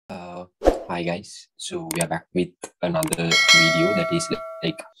Hi guys, so we are back with another video that is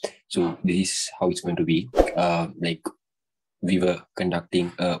so this is how it's going to be. Like we were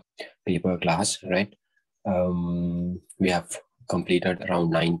conducting a paper class, right? We have completed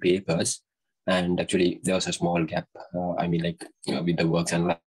around 9 papers, and actually there was a small gap. With the works,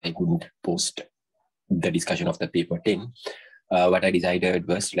 and I couldn't post the discussion of the paper 10. What I decided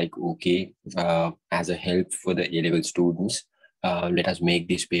was okay, as a help for the A-level students, let us make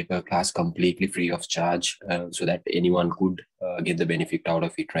this paper class completely free of charge, so that anyone could get the benefit out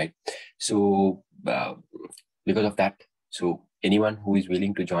of it, right? So because of that, so anyone who is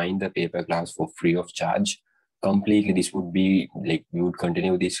willing to join the paper class for free of charge, completely, this would be like we would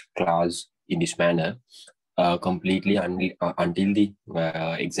continue this class in this manner completely until the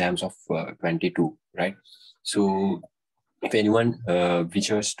exams of 22, right? So if anyone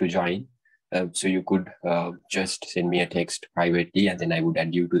wishes to join, so you could just send me a text privately, and then I would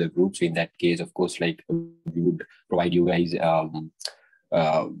add you to the group. So in that case, of course, we would provide you guys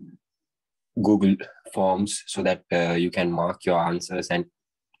Google Forms so that you can mark your answers and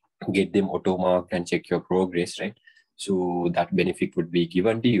get them auto marked and check your progress, right? So that benefit would be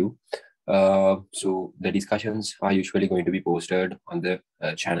given to you. So the discussions are usually going to be posted on the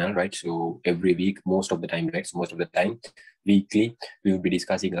channel, right? So every week, most of the time, right? So most of the time, weekly, we will be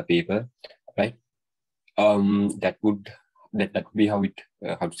discussing a paper, right? That would be how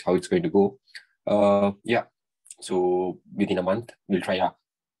it's going to go. Yeah. So within a month, we'll try our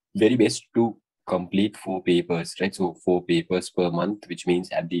very best to complete 4 papers, right? So 4 papers per month, which means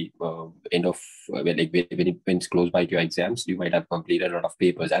at the end of when it's close by to your exams, you might have completed a lot of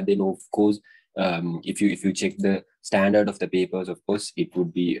papers. And then of course, if you check the standard of the papers, of course, it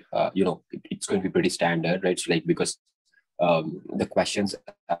would be it's going to be pretty standard, right? So because the questions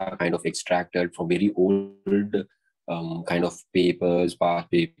are kind of extracted from very old kind of papers, past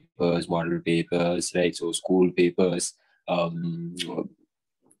papers, model papers, right? So school papers,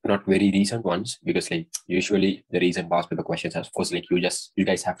 not very recent ones, because usually the recent past paper questions, of course, you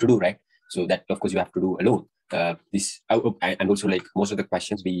guys have to do, right? So that of course you have to do alone. And also most of the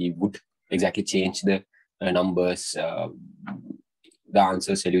questions we would exactly change the numbers, the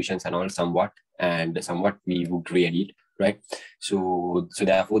answer solutions and all somewhat, and somewhat we would re-edit, right? So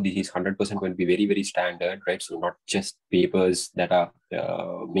therefore this is 100% going to be very, very standard, right? So not just papers that are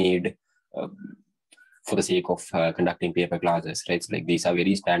made for the sake of conducting paper classes, right? So these are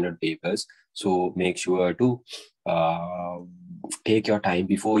very standard papers. So make sure to take your time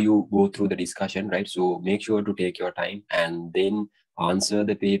before you go through the discussion, right? So make sure to take your time and then answer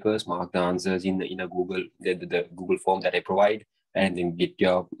the papers, mark the answers in a Google, the Google form that I provide, and then get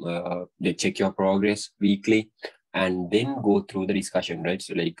your check your progress weekly, and then go through the discussion, right?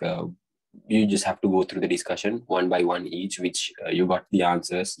 So you just have to go through the discussion one by one each, which you got the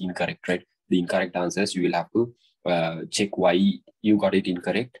answers incorrect, right? The incorrect answers, you will have to check why you got it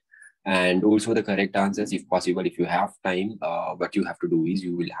incorrect, and also the correct answers if possible. If you have time, what you have to do is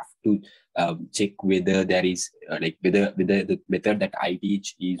you will have to check whether there is whether the method that I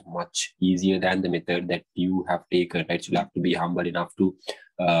teach is much easier than the method that you have taken, right? So you have to be humble enough to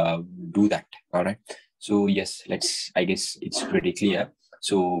do that. All right. So yes, I guess it's pretty clear.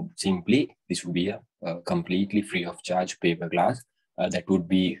 So simply, this would be a completely free of charge paper class that would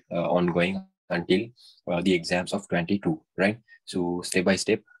be ongoing until the exams of 22, right? So step by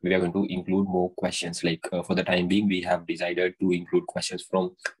step, we are going to include more questions. For the time being, we have decided to include questions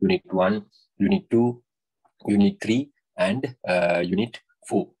from Unit 1, Unit 2, Unit 3, and Unit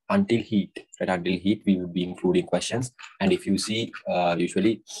 4 until heat. Right? Until heat, we will be including questions. And if you see,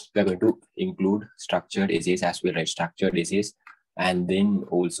 usually we are going to include structured essays as well, right? Structured essays, and then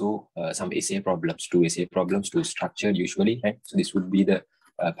also some essay problems, 2 essay problems, 2 structured usually, right? So this would be the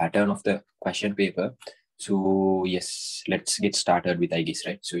pattern of the question paper. So yes, let's get started with, I guess,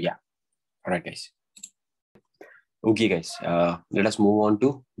 right? So yeah, all right, guys. Okay, guys, let us move on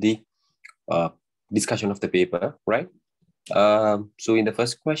to the discussion of the paper, right? So in the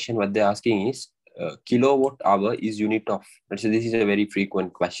first question, what they're asking is kilowatt hour is unit of. So this is a very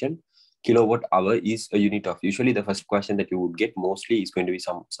frequent question. Kilowatt hour is a unit of. Usually the first question that you would get mostly is going to be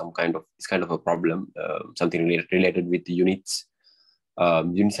some kind of a problem, something related with the units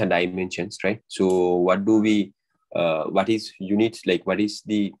and dimensions, right? So what is units, what is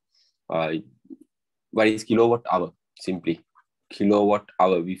kilowatt hour? Simply kilowatt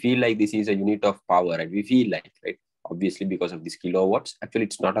hour, we feel like this is a unit of power, right? We feel like, right? Obviously because of these kilowatts, actually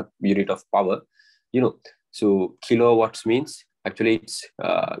it's not a unit of power, so kilowatts means actually it's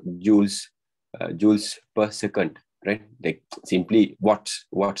joules per second, right? Simply watts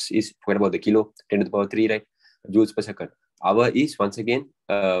is, forget about the kilo, 10 to the power 3, right? Joules per second. Hour is once again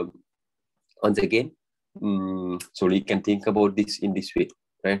once again, so we can think about this in this way,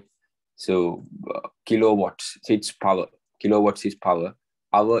 right? So kilowatts, so it's power. Kilowatts is power.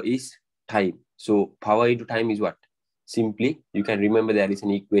 Hour is time. So power into time is what? Simply, you can remember there is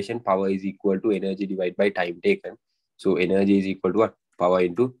an equation. Power is equal to energy divided by time taken. So energy is equal to what? Power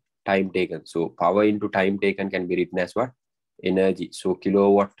into time taken. So power into time taken can be written as what? Energy. So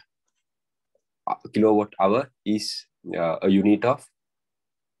kilowatt hour is a unit of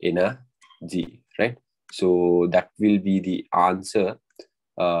energy, right? So that will be the answer.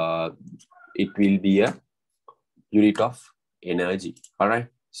 It will be a unit of energy. All right.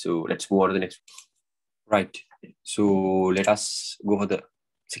 So let's move on to the next. Right. So let us go for the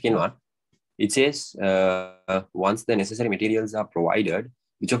second one. It says once the necessary materials are provided,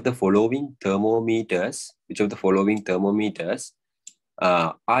 which of the following thermometers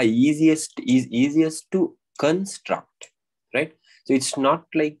are easiest to construct, right? So it's not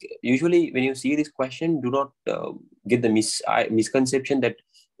like, usually when you see this question, do not get the misconception that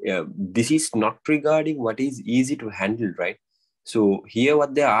this is not regarding what is easy to handle, right? So here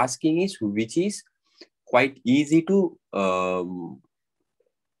what they're asking is which is quite easy to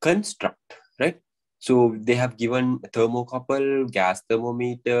construct, right? So they have given thermocouple, gas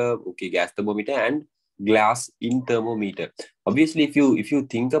thermometer, and glass in thermometer. Obviously, if you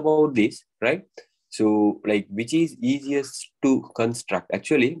think about this, right? So like which is easiest to construct?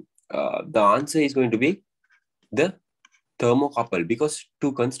 Actually, the answer is going to be the thermocouple, because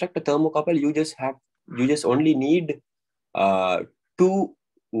to construct a thermocouple, you just only need two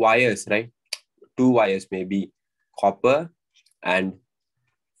wires, right? Two wires, maybe copper and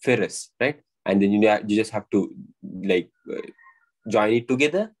ferrous, right? And then you just have to like join it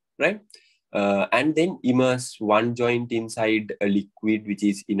together, right? And then immerse one joint inside a liquid which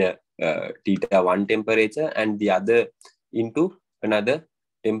is in a θ1 temperature and the other into another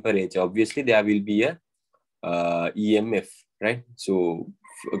temperature. Obviously, there will be a EMF, right? So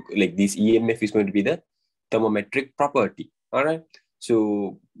like this EMF is going to be the thermometric property. All right.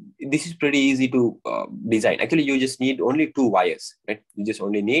 So this is pretty easy to design. Actually, you just need only two wires, right? You just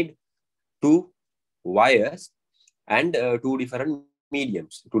only need two wires and two different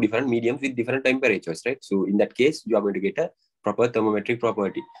mediums with different temperatures, right? So in that case, you are going to get a proper thermometric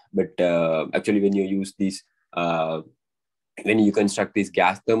property. But actually, when you use this, when you construct this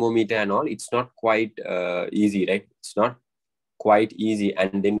gas thermometer and all, it's not quite easy, right? It's not quite easy.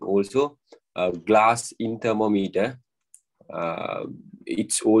 And then also glass in thermometer,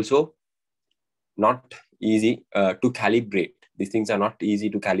 it's also not easy to calibrate. These things are not easy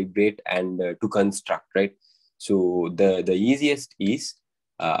to calibrate and to construct, right? So the easiest is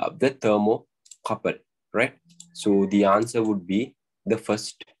the thermocouple, right? So the answer would be the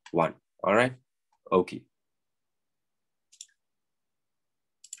first one. All right. Okay.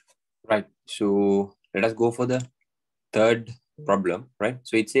 Right. So let us go for the third problem, right?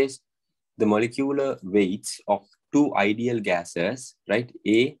 So it says the molecular weights of two ideal gases, right,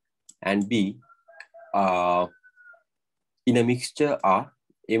 A and B, in a mixture are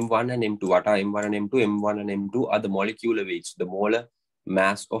M1 and M2. What are M1 and M2? M1 and M2 are the molecular weights, the molar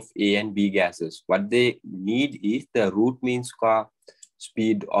mass of A and B gases. What they need is the root mean square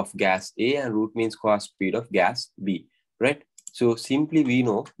speed of gas A and root mean square speed of gas B, right? So simply we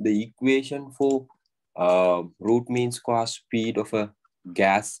know the equation for root mean square speed of a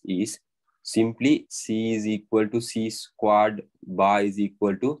gas is simply C is equal to C squared bar is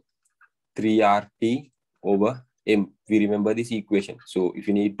equal to 3RT over M. We remember this equation. So if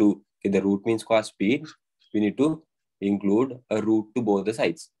you need to get the root mean square speed, we need to include a root to both the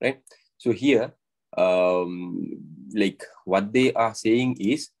sides, right? So here, like what they are saying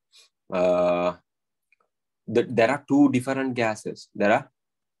is that there are two different gases. There are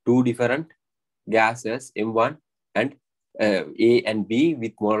two different gases, M1 and A and B,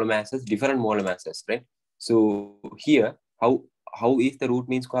 with molar masses, different molar masses, right? So here, how is the root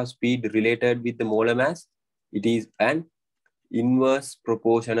mean square speed related with the molar mass? It is an inverse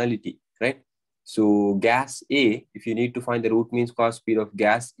proportionality, right? So gas A, if you need to find the root mean square speed of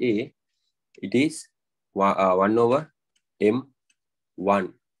gas A, it is 1 over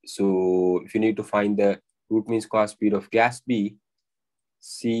M1. So if you need to find the root mean square speed of gas B,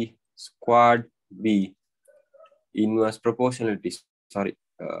 C squared B inverse proportionality, sorry,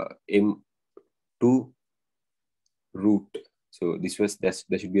 M2 root. So this was, there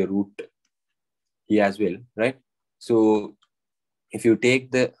should be a root here as well, right? So if you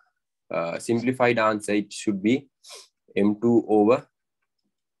take the simplified answer, it should be M2 over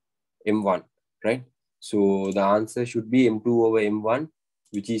M1, right? So the answer should be M2 over M1,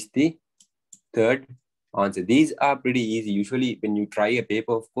 which is the third answer. These are pretty easy. Usually when you try a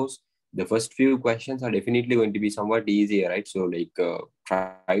paper, of course, the first few questions are definitely going to be somewhat easier, right? So like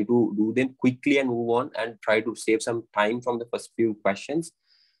try to do them quickly and move on, and try to save some time from the first few questions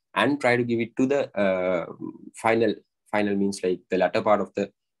and try to give it to the final means like the latter part of the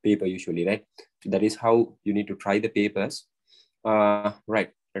paper usually, right? So that is how you need to try the papers.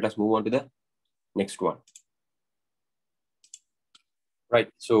 Right, let us move on to the next one. Right,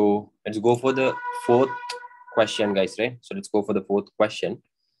 so let's go for the fourth question, guys, right? So let's go for the fourth question.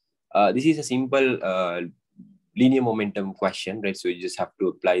 This is a simple linear momentum question, right? So you just have to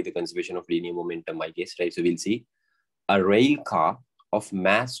apply the conservation of linear momentum, I guess, right? So we'll see a rail car of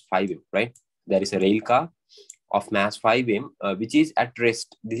mass 5m, right? There is a rail car of mass 5m, which is at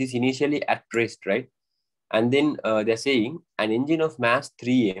rest. This is initially at rest, right? And then they're saying an engine of mass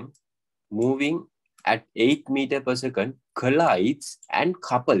 3m moving at 8 meters per second collides and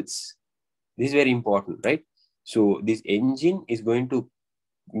couples. This is very important, right? So this engine is going to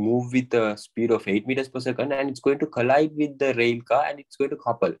move with the speed of 8 meters per second, and it's going to collide with the rail car, and it's going to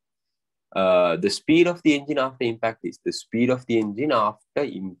couple. The speed of the engine after impact is, the speed of the engine after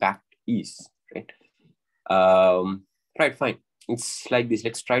impact is, right? Right, fine. It's like this.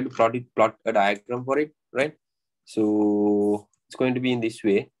 Let's try to plot a diagram for it, right? So it's going to be in this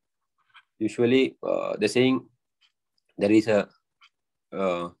way. Usually they're saying there is a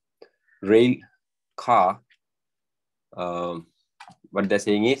rail car. What they're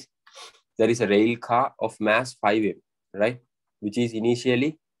saying is there is a rail car of mass 5m, right? Which is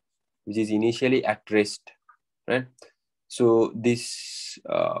initially at rest, right? So this,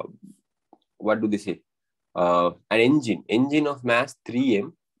 what do they say? An engine of mass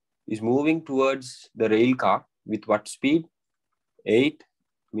 3m is moving towards the rail car with what speed? 8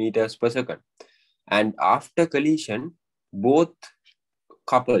 meters per second. And after collision, both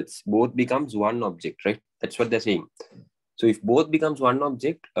becomes one object, right? That's what they're saying. So if both becomes one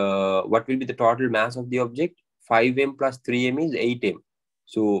object, what will be the total mass of the object? 5m plus 3m is 8m.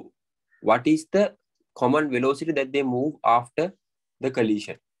 So what is the common velocity that they move after the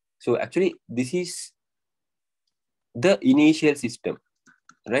collision? So actually, this is the initial system,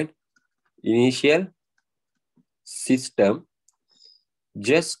 right? Initial system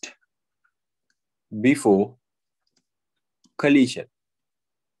just before collision.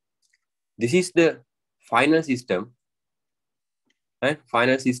 This is the final system, right?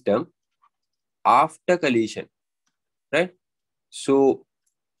 Final system after collision, right? So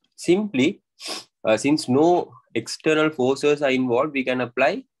simply, since no external forces are involved, we can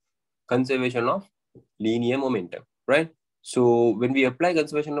apply conservation of linear momentum, right? So when we apply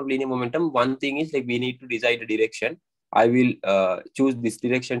conservation of linear momentum, one thing is like we need to decide a direction. I will choose this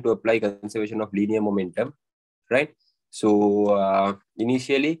direction to apply conservation of linear momentum, right? So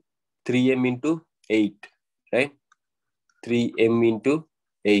initially 3m into 8, right? 3m into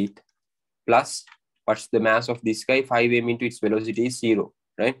 8 plus what's the mass of this guy? 5m into its velocity is 0,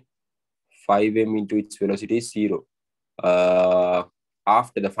 right? 5m into its velocity is 0.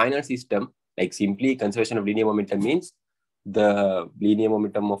 After the final system, like simply conservation of linear momentum means the linear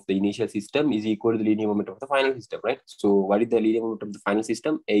momentum of the initial system is equal to the linear momentum of the final system, right? So what is the linear momentum of the final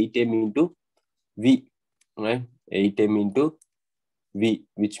system? 8m into v, right? 8m into v,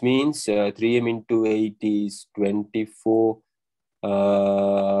 which means 3m into 8 is 24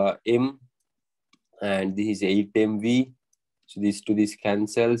 m, and this is 8mv. So this to this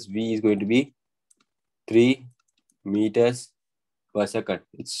cancels. V is going to be 3 meters per second.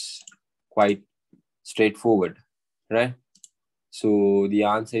 It's quite straightforward, right? So the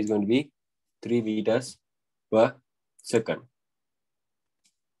answer is going to be 3 meters per second.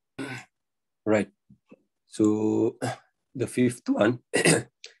 Right. So the fifth one,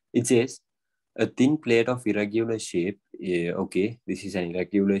 it says a thin plate of irregular shape. Okay, this is an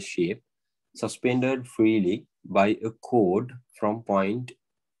irregular shape suspended freely by a cord from point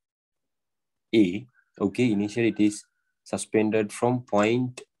A. Okay, initially it is suspended from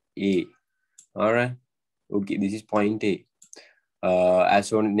point A. All right. Okay, this is point A. As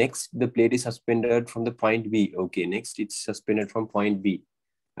so next, the plate is suspended from the point B. Okay, next it's suspended from point B.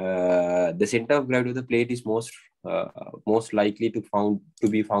 The center of gravity of the plate is most likely to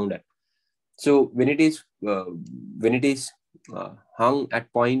be found at. So when it is hung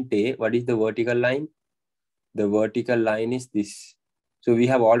at point A, what is the vertical line? The vertical line is this. So we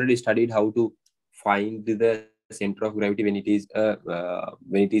have already studied how to find the center of gravity when it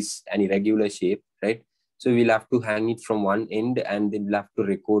is an irregular shape, right? So we'll have to hang it from one end, and then we'll have to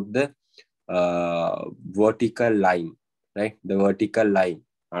record the vertical line, right? The vertical line.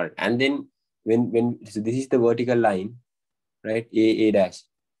 All right. And then so this is the vertical line, right? A dash.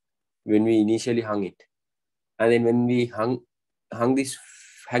 When we initially hung it, and then when we hung this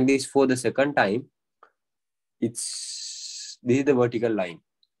hang this for the second time, this is the vertical line.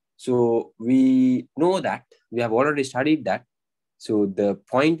 So we know that, we have already studied that. So the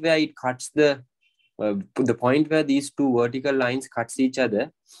point where it cuts the point where these two vertical lines cuts each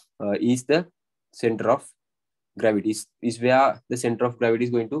other is the center of gravity, is where the center of gravity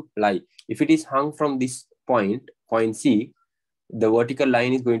is going to lie. If it is hung from this point C, the vertical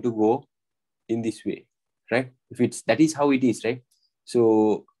line is going to go in this way, right? If it's, that is how it is, right?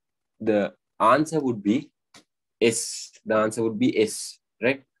 So the answer would be S. The answer would be S,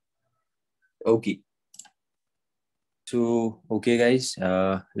 right? Okay. So, okay, guys,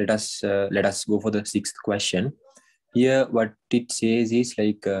 let us go for the sixth question. Here, what it says is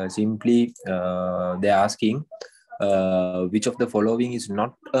like simply they're asking which of the following is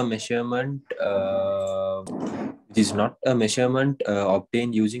not a measurement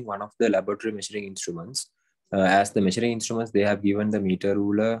obtained using one of the laboratory measuring instruments. As the measuring instruments, they have given the meter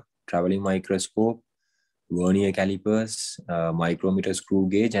ruler, traveling microscope, vernier calipers, micrometer, screw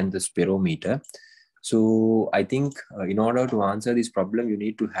gauge, and the spirometer. So I think in order to answer this problem, you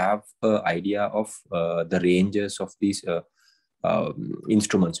need to have an idea of the ranges of these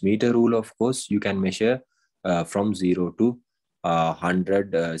instruments. Meter rule, of course, you can measure from 0 to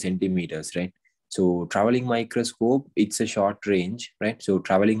 100 centimeters, right? So traveling microscope, it's a short range, right? So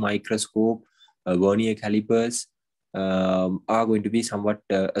traveling microscope, vernier calipers are going to be somewhat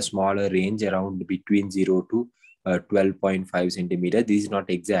a smaller range, around between 0 to 12.5 centimeter. This is not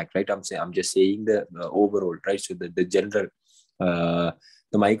exact, right? I'm just saying the overall, right? So the general,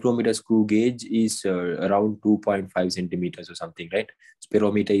 the micrometer screw gauge is around 2.5 centimeters or something, right?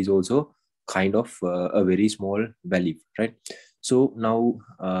 Spirometer is also kind of a very small value, right? So now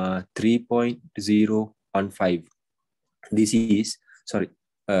 3.015, this is, sorry,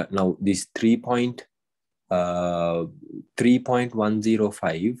 now this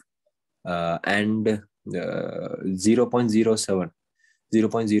 3.105 and 0.07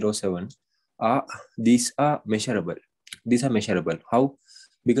 these are measurable. How?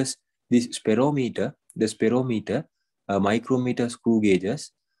 Because this spirometer, the spirometer, micrometer screw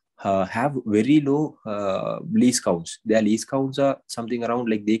gauges have very low least counts. Their least counts are something around,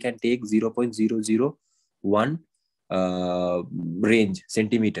 like they can take 0.001 range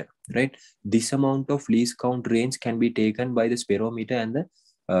centimeter, right? This amount of least count range can be taken by the spirometer and the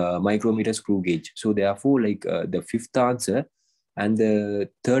micrometer screw gauge. So therefore, like the fifth answer and the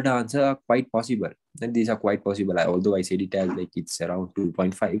third answer are quite possible. And these are quite possible. Although I said it as like it's around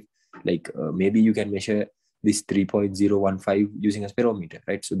 2.5, like maybe you can measure this 3.015 using a spirometer,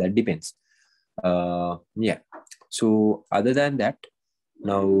 right? So that depends. Yeah. So other than that,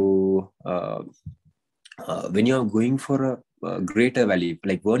 now when you are going for a greater value,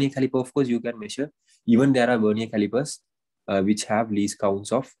 like vernier caliper, of course, you can measure. Even there are vernier calipers which have least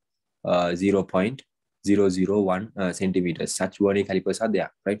counts of 0.001 centimeters. Such vernier calipers are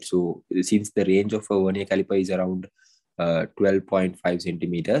there, right? So since the range of a vernier caliper is around 12.5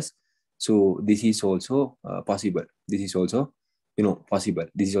 centimeters, so this is also possible. This is also, possible.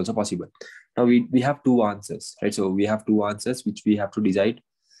 This is also possible. Now we have two answers, right? So we have two answers which we have to decide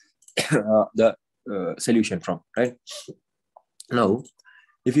the solution from, right? Now,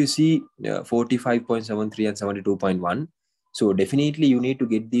 if you see 45.73 and 72.1, so definitely you need to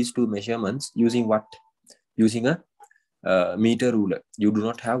get these two measurements using what? Using a meter ruler. You do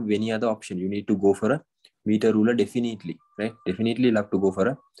not have any other option. You need to go for a meter ruler, definitely, right? Definitely you'll have to go for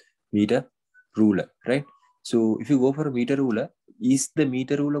a meter ruler, right? So if you go for a meter ruler, is the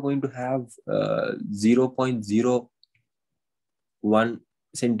meter ruler going to have 0.01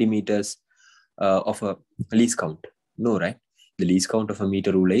 centimeters of a least count? No, right? The least count of a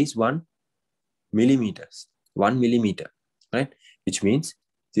meter ruler is 1 millimeter, right? Which means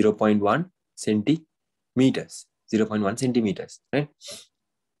 0.1 centimeters, 0.1 centimeters, right?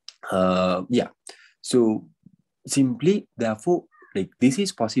 Yeah. So simply, therefore, like this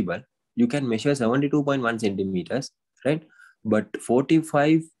is possible. You can measure 72.1 centimeters, right? But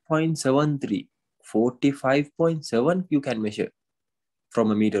 45.7 you can measure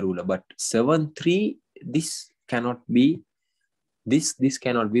from a meter ruler, but 73, this cannot be, this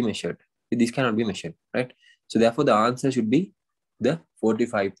cannot be measured. This cannot be measured, right? So therefore, the answer should be the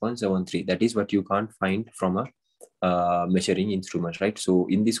 45.73. That is what you can't find from a measuring instrument, right? So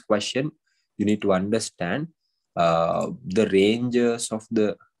in this question, you need to understand the ranges of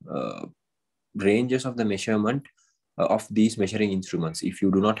the measurement of these measuring instruments. If you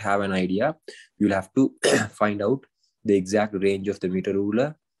do not have an idea, you'll have to find out the exact range of the meter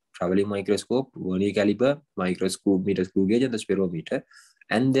ruler, traveling microscope, vernier caliper, microscope, meter screw gauge, and the spirometer,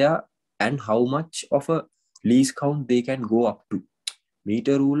 and how much of a least count they can go up to.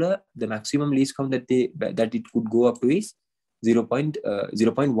 meter ruler, the maximum least count that it could go up to is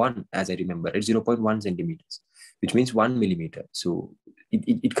 0.1, as I remember. It's 0.1 centimeters, which means 1 millimeter. So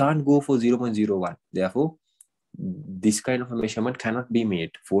it can't go for 0.01. Therefore, this kind of a measurement cannot be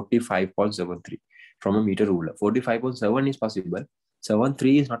made 45.73 from a meter ruler. 45.7 is possible.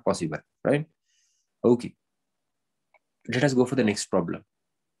 73 is not possible, right? Okay. Let us go for the next problem.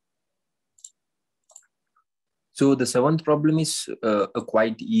 So the 7th problem is a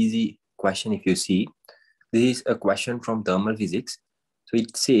quite easy question if you see. This is a question from thermal physics. So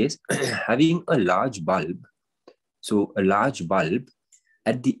it says, having a large bulb, so a large bulb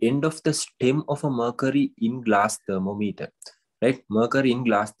at the end of the stem of a mercury in glass thermometer, right? Mercury in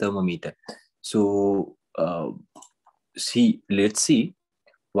glass thermometer. So let's see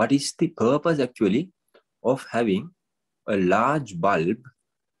what is the purpose actually of having a large bulb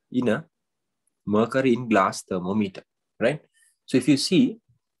in a mercury in glass thermometer, right? So if you see,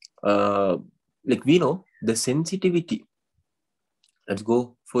 like we know the sensitivity, let's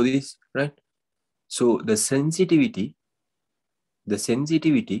go for this, right? So the sensitivity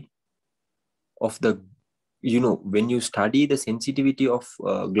of the, when you study the sensitivity of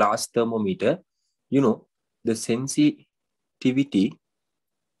glass thermometer, the sensitivity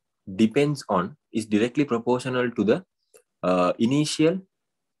is directly proportional to the initial,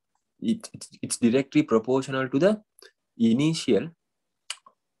 it's directly proportional to the initial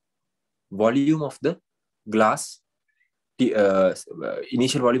volume of the glass,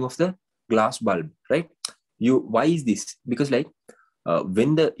 initial volume of the glass bulb, right? Why is this? Because like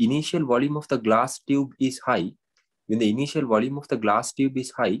when the initial volume of the glass tube is high,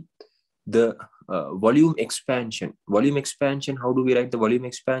 the volume expansion, how do we write the volume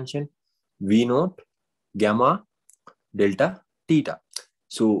expansion? V naught gamma delta theta.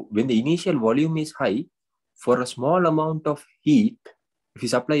 So when the initial volume is high, for a small amount of heat, if you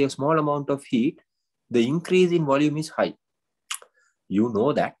supply a small amount of heat, the increase in volume is high. You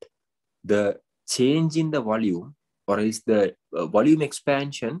know that the change in the volume, or else the volume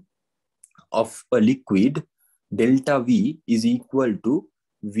expansion of a liquid, delta V, is equal to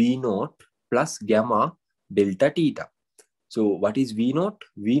V naught plus gamma delta theta. So what is V naught?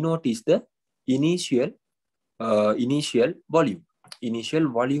 V naught is the initial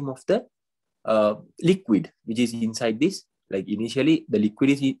volume of the liquid which is inside this. Like initially the liquid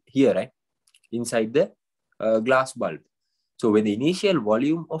is here, right, inside the glass bulb. So when the initial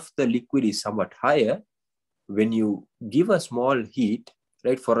volume of the liquid is somewhat higher, when you give a small heat,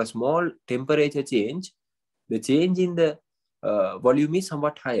 right, for a small temperature change, the change in the volume is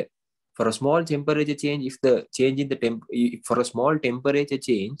somewhat higher. For a small temperature change, if the change in the for a small temperature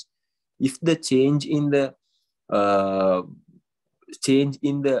change, if the change in the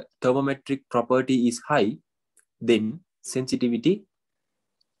thermometric property is high, then sensitivity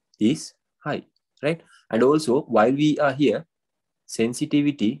is high, right? And also, while we are here,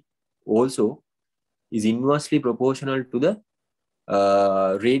 sensitivity also is inversely proportional to the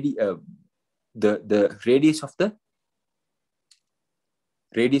radius of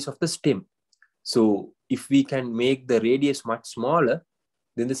the stem. So if we can make the radius much smaller,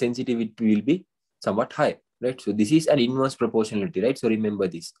 then the sensitivity will be somewhat higher, right? So this is an inverse proportionality, right? So remember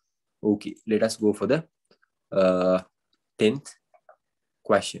this. Okay, let us go for the 10th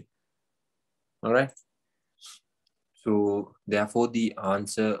question. All right. So therefore the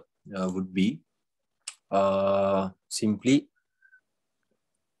answer would be simply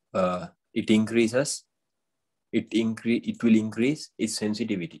it will increase its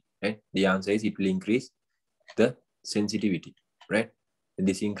sensitivity, right? The answer is it will increase the sensitivity, right? And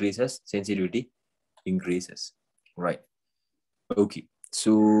this increases, sensitivity increases, right? Okay,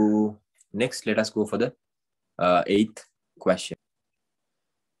 so next let us go for the 8th question,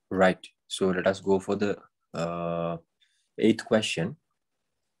 right? So let us go for the 8th question.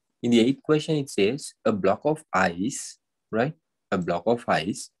 In the 8th question, it says a block of ice, right? A block of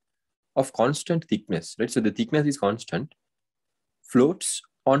ice of constant thickness, right? So the thickness is constant, floats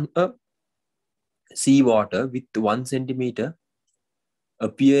on a seawater with 1 centimeter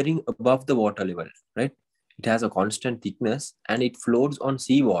appearing above the water level, right? It has a constant thickness and it floats on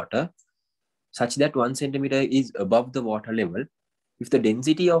seawater such that 1 centimeter is above the water level. If the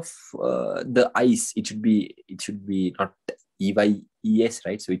density of the ice, it should be not EYES,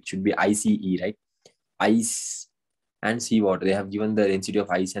 right? So it should be ICE, right? Ice and seawater. They have given the density of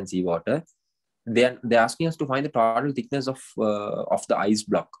ice and seawater. They're asking us to find the total thickness of the ice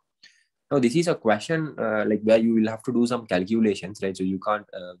block. Now this is a question like where you will have to do some calculations, right? So you can't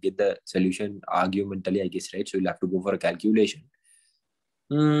get the solution argumentally, I guess, right? So you'll have to go for a calculation.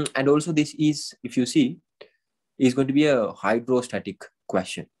 And also this is, if you see, is going to be a hydrostatic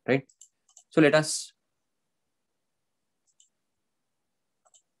question, right? So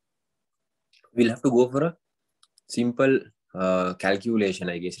we'll have to go for a simple calculation,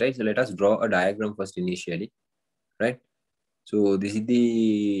 I guess, right? So let us draw a diagram first initially, right? So this is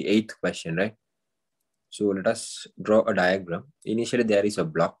the 8th question, right? So let us draw a diagram. Initially, there is a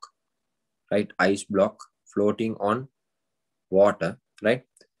block, right? Ice block floating on water, right?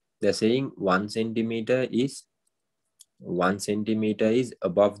 They're saying 1 centimeter is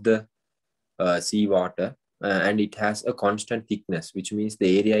above the sea water, and it has a constant thickness, which means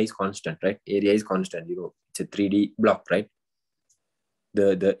the area is constant, right? Area is constant, it's a 3D block, right?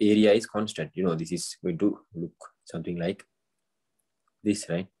 The area is constant, this is going to look something like this,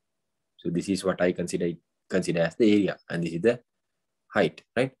 right? So this is what I consider as the area, and this is the height,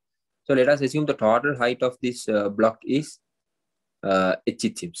 right? So let us assume the total height of this block is h,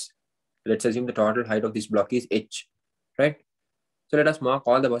 it seems. Let's assume the total height of this block is h, right? So let us mark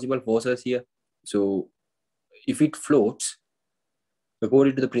all the possible forces here. So if it floats,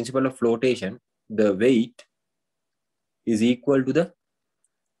 according to the principle of flotation, the weight is equal to the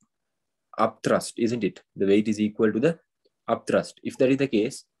upthrust, isn't it? The weight is equal to the upthrust. If that is the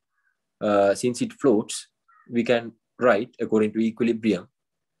case, since it floats, we can write according to equilibrium,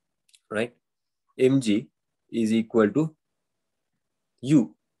 right? mg is equal to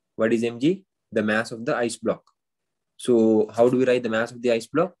u. What is mg? The mass of the ice block. So how do we write the mass of the ice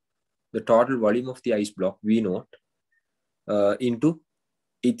block? The total volume of the ice block, V naught, into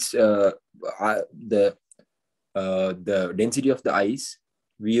its the density of the ice,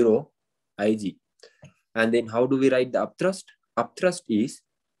 V rho Ig. And then how do we write the upthrust? Upthrust is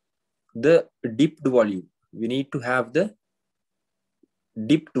the dipped volume. We need to have the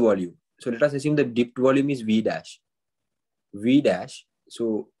dipped volume. So let us assume the dipped volume is V dash. V dash.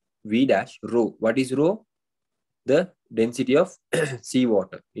 So V dash rho. What is rho? The density of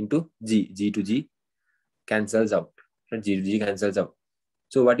seawater into G. G to G cancels out. G to G cancels out.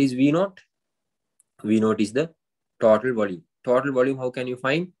 So what is V naught? V naught is the total volume. Total volume, how can you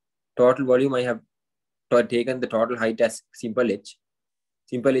find? Total volume, I have taken the total height as simple h.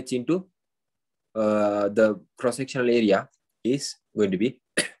 Simple h into the cross-sectional area is going to be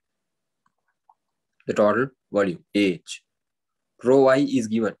the total volume, AH. Rho I is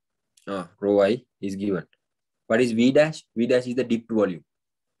given. Rho I is given. What is V dash? V dash is the dipped volume.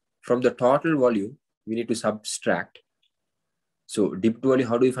 From the total volume, we need to subtract. So dipped volume,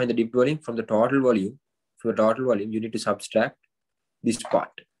 how do we find the dipped volume? From the total volume, you need to subtract this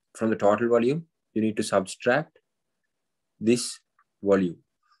part. From the total volume, you need to subtract this volume.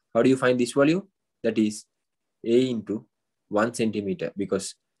 How do you find this volume? That is A into 1 centimeter,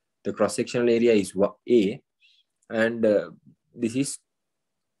 because the cross-sectional area is A, and this is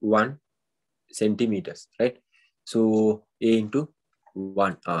 1 centimeters, right? So A into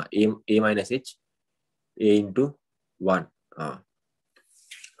 1, A minus H, A into 1.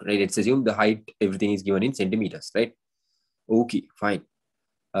 Right, let's assume the height, everything is given in centimeters, right? Okay, fine.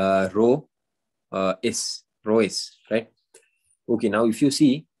 Rho S, right? Okay, now if you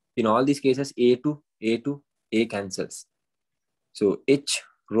see, in all these cases, A to A cancels. So H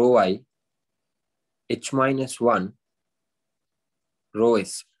rho I, H minus 1 rho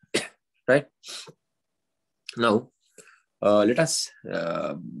S, right? Now, let us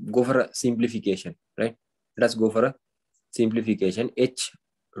go for a simplification, right? Let us go for a simplification. H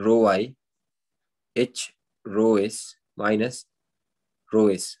rho I, H rho S minus rho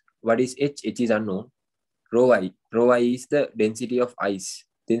S. What is H? H is unknown. Rho I is the density of ice.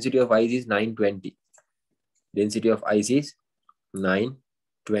 Density of ice is 920. Density of ice is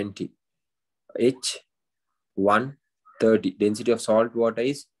 920. H 130. Density of salt water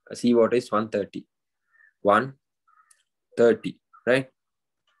is, seawater is 130. 130, right?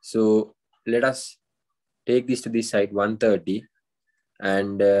 So let us take this to this side, 130,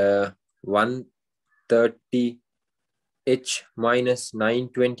 and 130 H minus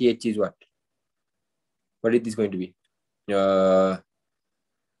 920 H is what? What is this going to be?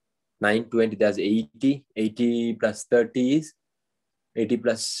 920, that's 80. 80 plus 30 is 80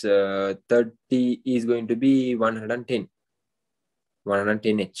 plus 30 is going to be 110.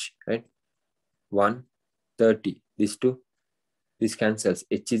 110 H, right? 130. This cancels.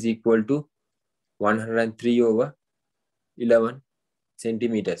 H is equal to 103 over 11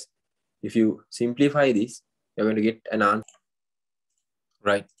 centimeters. If you simplify this, you're going to get an answer,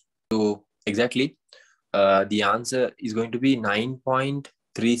 right? So exactly, the answer is going to be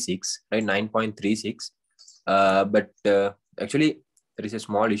 9.36, right? 9.36. But actually, there is a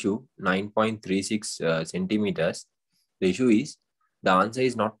small issue, 9.36 centimeters. The issue is the answer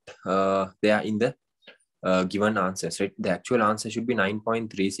is not there in the given answers, right? The actual answer should be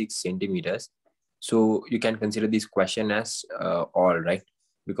 9.36 centimeters. So you can consider this question as all, right?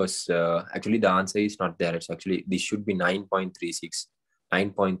 Because actually the answer is not there. It's actually, this should be 9.36,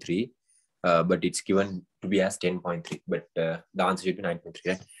 9.3, but it's given to be as 10.3, but the answer should be 9.3,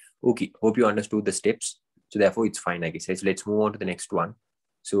 right? Okay, hope you understood the steps. So therefore it's fine, I guess. So let's move on to the next one.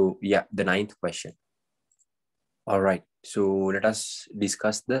 So yeah, the 9th question. All right, so let us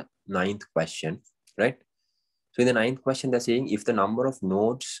discuss the 9th question, right? So in the 9th question, they're saying if the number of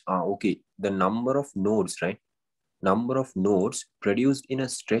nodes, the number of nodes, right? Number of nodes produced in a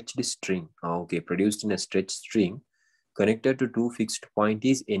stretched string, produced in a stretched string connected to two fixed points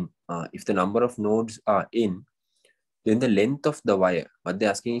is n. If the number of nodes are n, then the length of the wire, what they're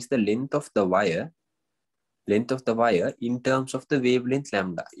asking is the length of the wire in terms of the wavelength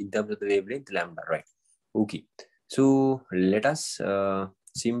lambda, right? Okay, so let us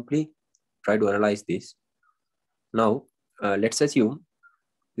simply try to analyze this. Now, let's assume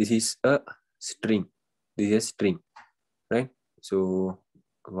this is a string. Right? So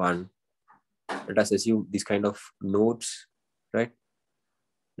let us assume this kind of nodes, right?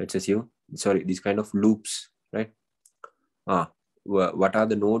 Let's assume, this kind of loops, right? What are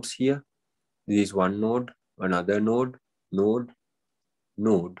the nodes here? This is one node, another node, node,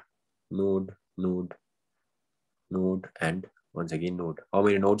 and once again node. How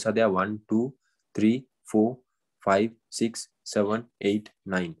many nodes are there? 1, 2, 3, 4, 5, 6, 7, 8,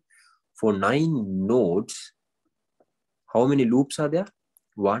 9. For 9 nodes, how many loops are there?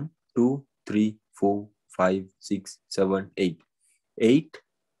 1, 2, 3, 4, 5, 6, 7, 8. 8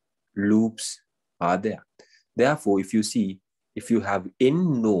 loops are there. Therefore, if you have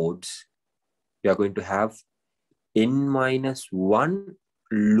n nodes, you are going to have n minus 1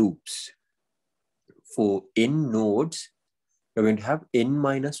 loops. For n nodes, you're going to have n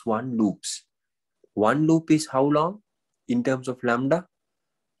minus 1 loops. One loop is how long in terms of lambda?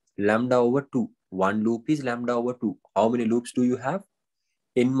 Lambda over 2. One loop is lambda over 2. How many loops do you have?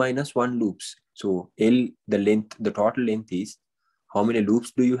 N minus 1 loops. So L, the total length is, how many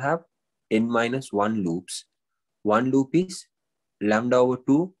loops do you have? N minus 1 loops. One loop is lambda over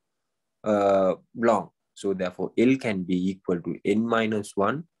 2 long. So therefore L can be equal to n minus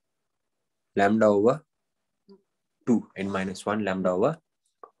 1 lambda over 2. N minus 1 lambda over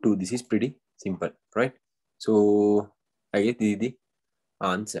 2. This is pretty simple, right? So I get the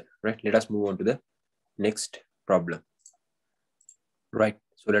answer, right? Let us move on to the next problem, right?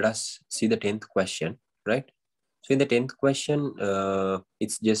 So let us see the 10th question, right? So in the 10th question,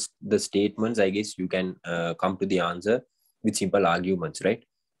 it's just the statements. I guess you can come to the answer with simple arguments, right?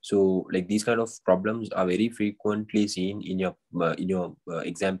 So like these kind of problems are very frequently seen in your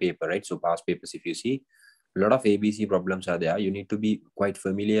exam paper, right? So past papers, if you see, a lot of ABC problems are there. You need to be quite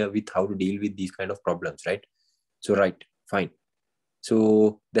familiar with how to deal with these kind of problems, right? So right, fine.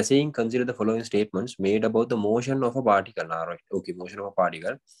 So the saying, consider the following statements made about the motion of a particle. Now, right? Okay, motion of a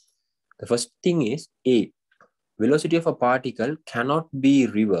particle. The first thing is A. Velocity of a particle cannot be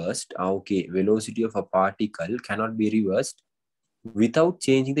reversed. Okay, velocity of a particle cannot be reversed without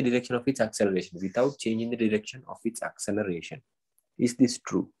changing the direction of its acceleration. Without changing the direction of its acceleration. Is this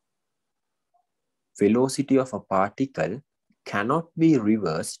true? Velocity of a particle cannot be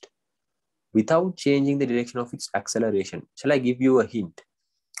reversed without changing the direction of its acceleration. Shall I give you a hint?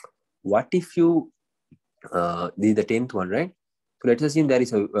 What if you, this is the 10th one, right? So let's assume there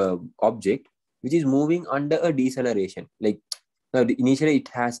is a object which is moving under a deceleration. Like now, initially it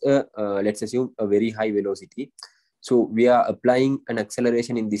has a, let's assume a very high velocity. So we are applying an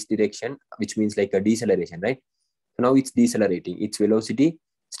acceleration in this direction, which means like a deceleration, right? So now it's decelerating. Its velocity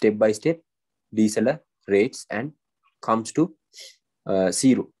step by step decelerates and comes to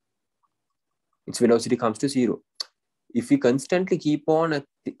 0. Its velocity comes to 0. If we constantly keep on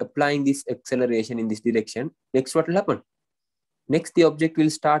applying this acceleration in this direction, next what will happen? Next, the object will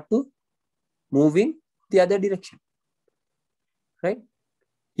start to moving the other direction, right?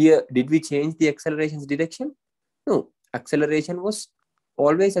 Here, did we change the acceleration's direction? No, acceleration was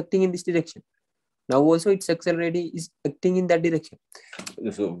always acting in this direction. Now also its accelerating is acting in that direction.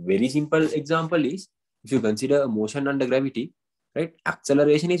 So very simple example is, if you consider a motion under gravity, right?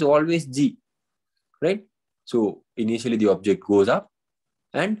 Acceleration is always g, right? So initially the object goes up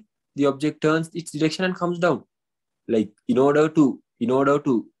and the object turns its direction and comes down. Like in order to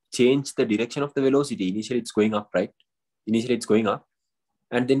change the direction of the velocity, initially it's going up, right? Initially it's going up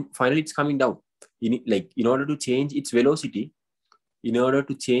and then finally it's coming down. In order to change its velocity, the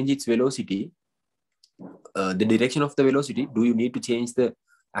direction of the velocity, do you need to change the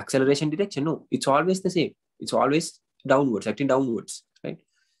acceleration direction? No, it's always the same. It's always downwards, acting downwards, right?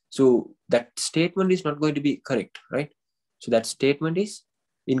 So that statement is not going to be correct, right? So that statement is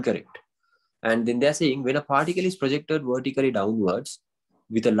incorrect. And then they're saying when a particle is projected vertically downwards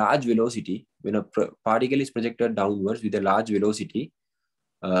with a large velocity, when a particle is projected downwards with a large velocity,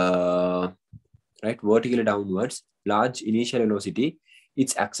 right, vertically downwards, large initial velocity,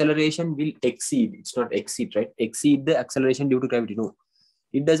 its acceleration will exceed, it's not exceed, right? Exceed the acceleration due to gravity. No,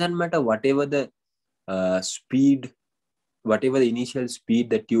 it doesn't matter whatever the speed, whatever the initial speed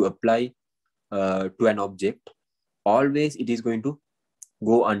that you apply to an object, always it is going to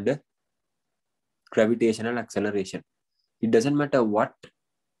go under gravitational acceleration. It doesn't matter what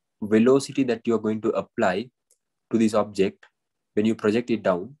velocity that you are going to apply to this object. When you project it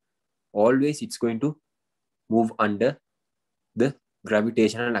down, always it's going to move under the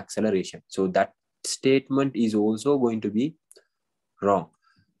gravitational acceleration. So that statement is also going to be wrong.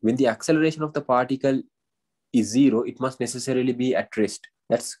 When the acceleration of the particle is 0, it must necessarily be at rest.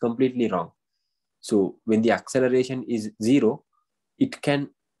 That's completely wrong. So when the acceleration is 0, it can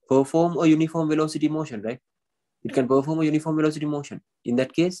perform a uniform velocity motion, right? It can perform a uniform velocity motion. In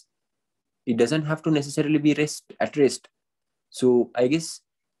that case, it doesn't have to necessarily be at rest. So I guess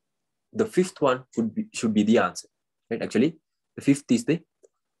the fifth one should be the answer, right? Actually, the fifth is the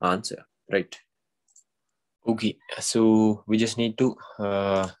answer, right? Okay, so we just need to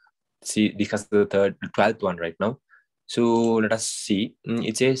discuss the 12th one right now. So let us see.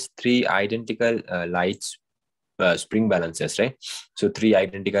 It says 3 identical lights spring balances, right? So 3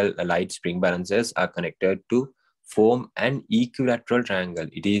 identical light spring balances are connected to form an equilateral triangle.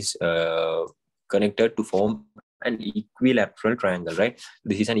 It is connected to form an equilateral triangle, right?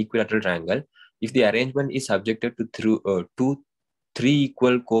 This is an equilateral triangle. If the arrangement is subjected to 3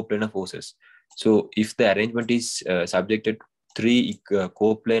 equal coplanar forces. So if the arrangement is subjected to 3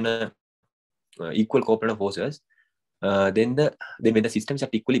 equal coplanar forces, then when the system is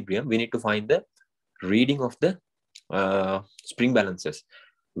at equilibrium, we need to find the reading of the spring balances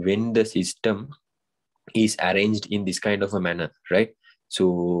when the system is arranged in this kind of a manner, right?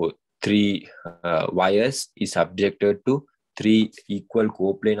 So 3 wires is subjected to 3 equal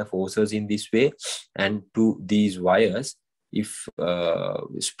coplanar forces in this way, and to these wires, if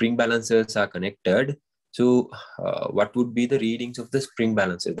spring balances are connected, so what would be the readings of the spring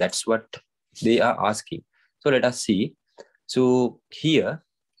balances? That's what they are asking. So let us see. So here,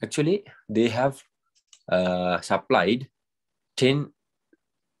 actually, they have supplied 10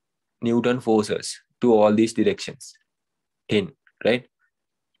 Newton forces to all these directions. 10, right?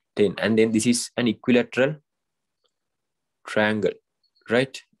 10. And then this is an equilateral triangle,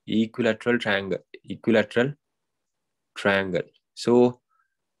 right? Equilateral triangle. So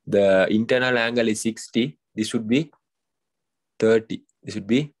the internal angle is 60. This should be 30. This would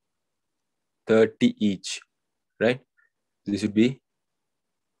be 30 each, right? This would be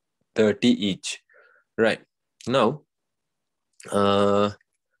 30 each, right? Now,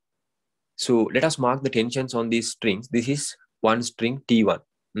 so let us mark the tensions on these strings. This is one string T1.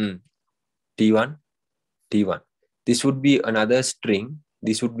 T1, T1. This would be another string.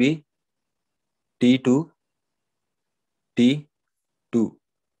 This would be T2, T2.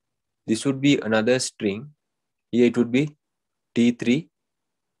 This would be another string. Here it would be T3,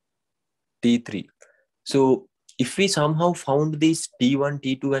 T3. So if we somehow found these T1,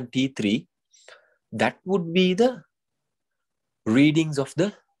 T2, and T3, that would be the readings of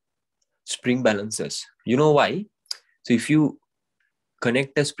the spring balances. You know why? So if you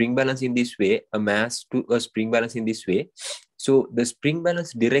connect a spring balance in this way, a mass to a spring balance in this way, so the spring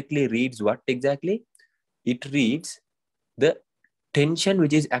balance directly reads what exactly? It reads the tension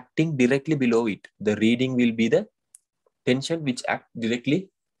which is acting directly below it. The reading will be the tension which acts directly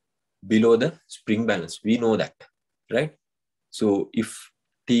below the spring balance. We know that, right? So if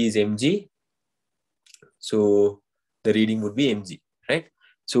T is mg, so the reading would be mg, right?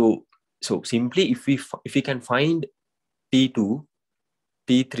 So simply if we can find T2,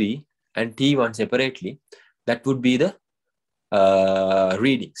 T3, and T1 separately, that would be the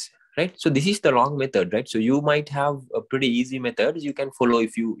readings, right? So this is the long method, right? So you might have a pretty easy method you can follow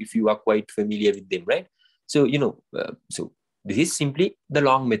if you are quite familiar with them, right? So so this is simply the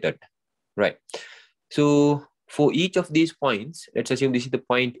long method, right? So for each of these points, let's assume this is the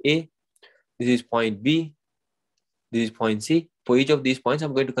point A, this is point B, this is point C. For each of these points,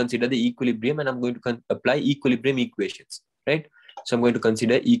 I'm going to consider the equilibrium, and I'm going to apply equilibrium equations, right? So I'm going to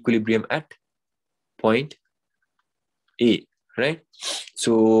consider equilibrium at point A, right?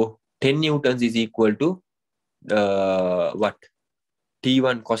 So 10 newtons is equal to what?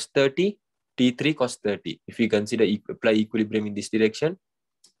 T1 cos 30, T3 cos 30. If we consider apply equilibrium in this direction,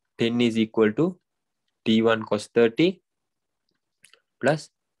 10 is equal to T1 cos 30 plus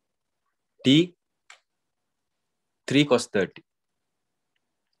T3 cos 30.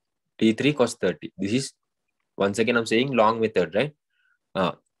 T3 cos 30. This is, once again, I'm saying long method, right?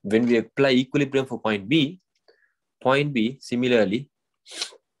 When we apply equilibrium for point B, similarly,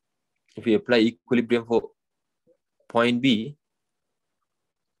 if we apply equilibrium for point B,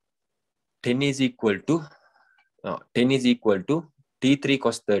 10 is equal to T3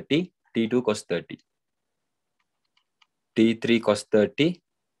 cos 30, T2 cos 30. T3 cos 30,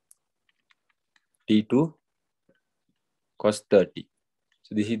 T2 cos 30.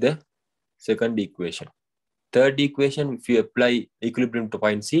 So this is the second equation. Third equation, if you apply equilibrium to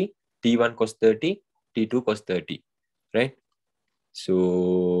point C, T1 cos 30, T2 cos 30, right?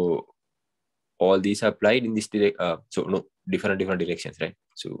 So all these are applied in this different directions, right?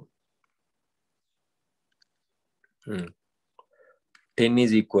 So 10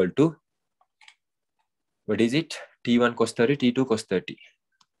 is equal to, what is it? T1 cos 30, T2 cos 30.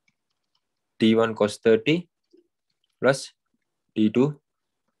 T1 cos 30 plus T2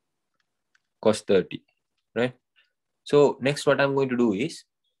 cos 30, right? So next what I'm going to do is,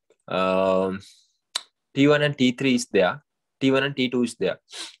 T1 and T3 is there, T1 and T2 is there.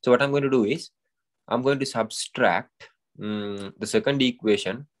 So what I'm going to do is, I'm going to subtract the second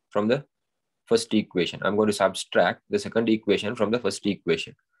equation from the first equation. I'm going to subtract the second equation from the first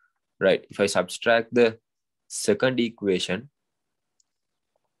equation, right? If I subtract the second equation,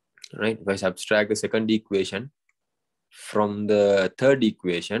 right? If I subtract the second equation from the third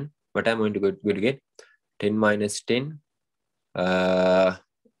equation, what I'm going to get? 10 minus 10.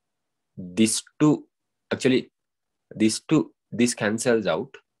 This cancels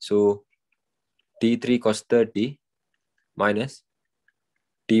out. So T3 cos 30 minus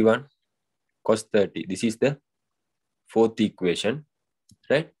T1 cos 30. This is the fourth equation,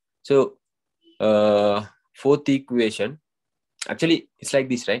 right? So fourth equation, actually it's like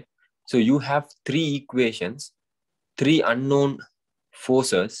this, right? So you have three equations, three unknown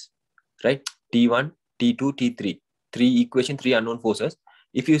forces, right? T1, T2, T3. Three equation, three unknown forces.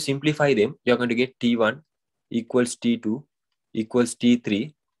 If you simplify them, you're going to get T1 equals T2 equals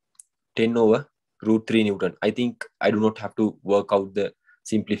T3, 10 over root 3 Newton. I think I do not have to work out the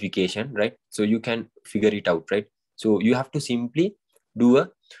simplification, right? So you can figure it out, right? So you have to simply do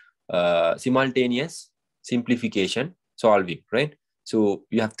a simultaneous simplification solving, right? So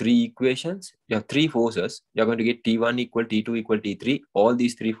you have three equations, you have three forces, you're going to get T1 equal T2 equal T3. All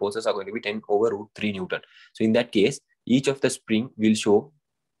these three forces are going to be 10 over root 3 Newton. So in that case, each of the spring will show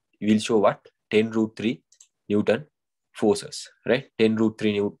what? 10 root 3 Newton forces, right? 10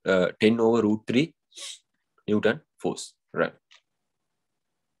 over root 3 Newton force, right?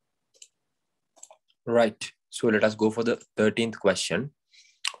 Right. So let us go for the 13th question.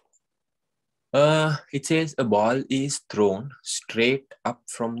 It says a ball is thrown straight up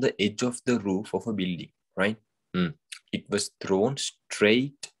from the edge of the roof of a building, right? It was thrown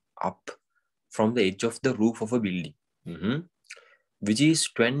straight up from the edge of the roof of a building, which is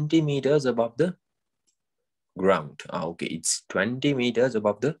 20 meters above the ground. Okay, it's 20 meters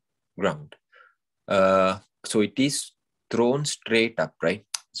above the ground. So it is thrown straight up, right?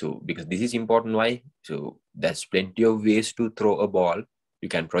 So because this is important, why? So there's plenty of ways to throw a ball. You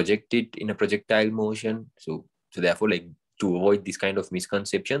can project it in a projectile motion. So therefore, like, to avoid this kind of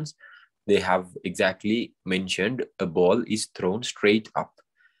misconceptions, they have exactly mentioned a ball is thrown straight up.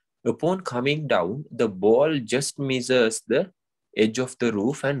 Upon coming down, the ball just misses the edge of the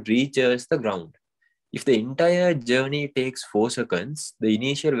roof and reaches the ground. If the entire journey takes 4 seconds, the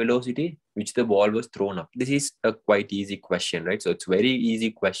initial velocity which the ball was thrown up. This is a quite easy question, right? So it's very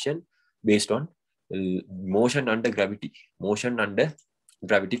easy question based on motion under gravity. Motion under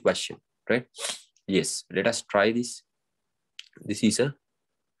gravity question, right? Yes, let us try this. This is a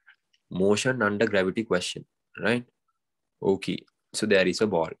motion under gravity question, right? Okay, so there is a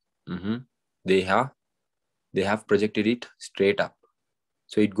ball. They have projected it straight up.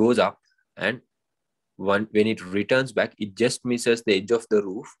 So it goes up, and when it returns back, it just misses the edge of the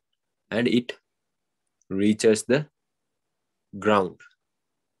roof and it reaches the ground.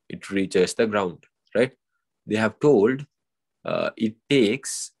 It reaches the ground, right? They have told it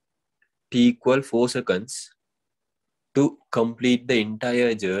takes t equal 4 seconds to complete the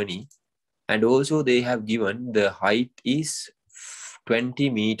entire journey. And also they have given the height is 20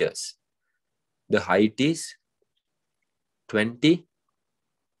 meters. The height is 20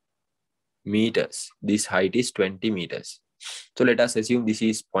 meters. This height is 20 meters. So let us assume this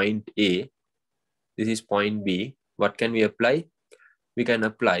is point A. This is point B. What can we apply? We can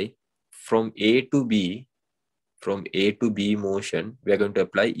apply from A to B. From A to B motion, we are going to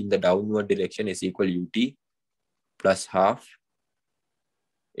apply in the downward direction is equal ut plus half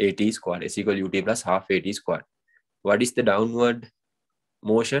AT squared. S equal UT plus half AT squared. What is the downward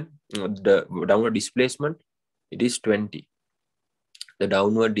motion? The downward displacement? It is 20. The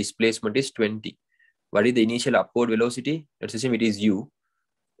downward displacement is 20. What is the initial upward velocity? Let's assume it is U.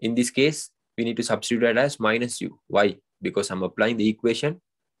 In this case, we need to substitute that as minus U. Why? Because I'm applying the equation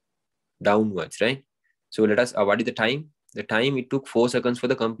downwards, right? So let us, what is the time? The time, it took 4 seconds for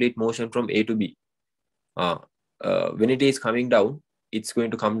the complete motion from A to B. When it is coming down, it's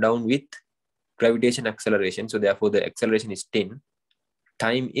going to come down with gravitation acceleration. So therefore the acceleration is 10.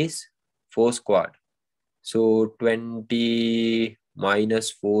 Time is 4 squared. So 20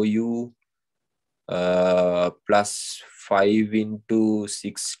 minus 4U plus 5 into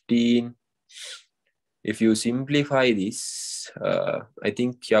 16. If you simplify this, I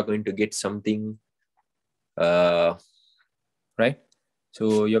think you're going to get something, right?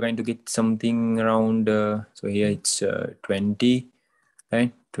 So you're going to get something around, so here it's 20,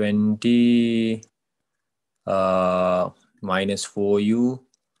 right? 20 minus 4U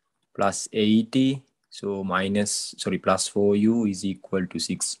plus 80. So plus 4U is equal to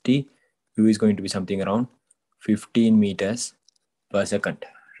 60. U is going to be something around 15 meters per second,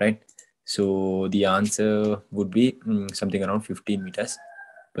 right? So the answer would be something around 15 meters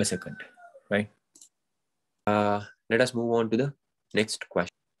per second, right? Let us move on to the next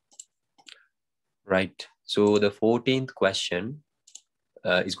question. Right. So the 14th question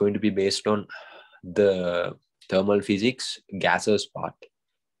is going to be based on the thermal physics gases part,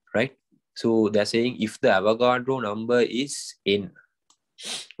 right? So they're saying if the Avogadro number is N,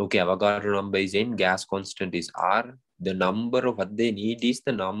 okay, Avogadro number is N, gas constant is R, the number of what they need is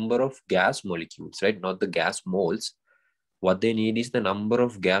the number of gas molecules, right? Not the gas moles. What they need is the number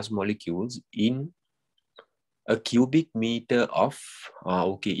of gas molecules in a cubic meter of,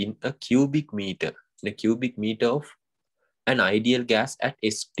 in a cubic meter of an ideal gas at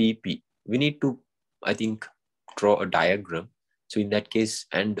STP. We need to, I think, draw a diagram. So in that case,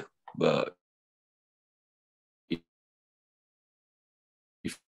 and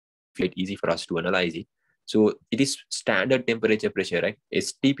it's easy for us to analyze it. So it is standard temperature pressure, right?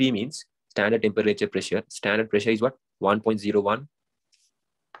 STP means standard temperature pressure. Standard pressure is what? 1.01,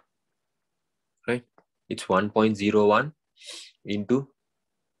 right? It's 1.01 into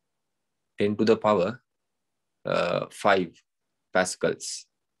 10 to the power 5 pascals,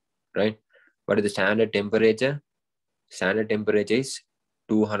 right? What is the standard temperature? Standard temperature is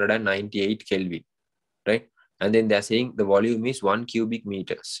 298 Kelvin, right? And then they're saying the volume is 1 cubic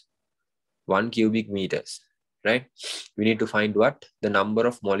meters. 1 cubic meters, right? We need to find what? The number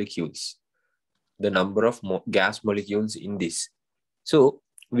of molecules. The number of gas molecules in this. So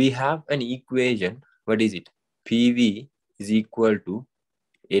we have an equation. What is it? PV is equal to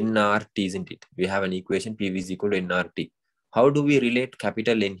nRT, isn't it? We have an equation, PV is equal to nRT. How do we relate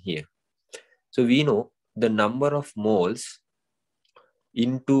capital N here? So we know the number of moles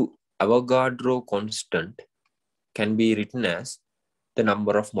into Avogadro constant can be written as the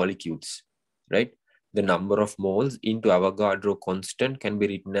number of molecules, right? The number of moles into Avogadro constant can be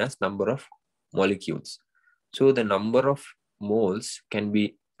written as number of molecules. So the number of moles can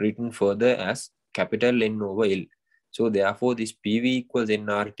be written further as capital N over L. So therefore this PV equals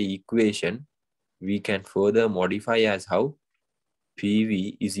nRT equation, we can further modify as how?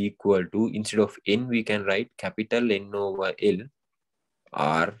 PV is equal to, instead of N, we can write capital N over L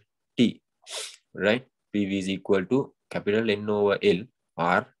RT, right? PV is equal to capital N over L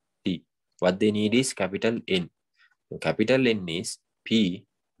RT. What they need is capital N. So capital N is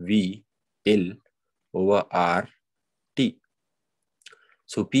PV L over RT.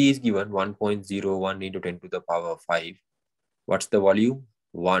 So P is given 1.01 into 10 to the power 5. What's the volume?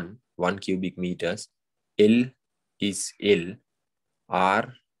 1 cubic meters. L is L.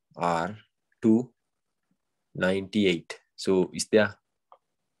 R 298. So is there,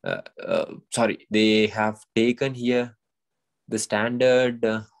 sorry, they have taken here the standard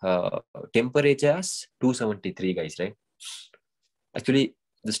temperature as 273, guys, right? Actually,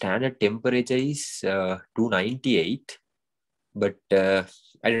 the standard temperature is 298, but I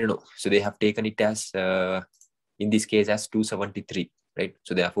don't know. So they have taken it as, in this case, as 273, right?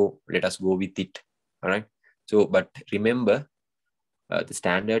 So therefore, let us go with it, all right? So, but remember, the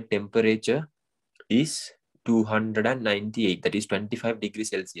standard temperature is 298, that is 25 degrees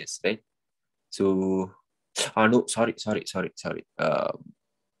Celsius, right? So, no, sorry.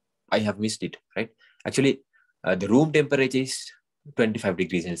 I have missed it, right? Actually, the room temperature is 25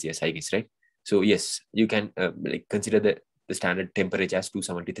 degrees Celsius, I guess, right? So yes, you can like consider the standard temperature as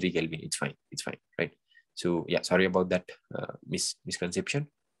 273 Kelvin. It's fine, right? So yeah, sorry about that misconception,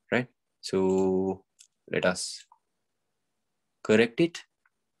 right? So let us correct it.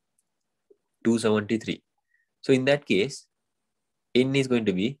 273. So in that case, n is going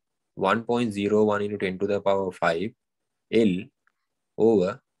to be 1.01 into 10 to the power 5 L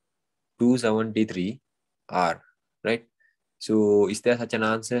over 273 R, right? So is there such an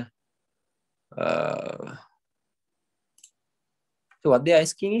answer? So what they are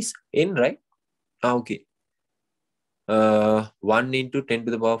asking is n, right? Okay. 1 into 10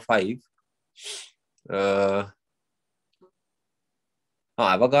 to the power 5.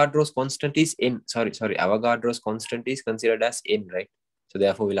 Avogadro's constant is n. Sorry. Avogadro's constant is considered as n, right? So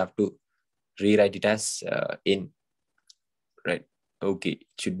therefore, we'll have to rewrite it as n, right? Okay, it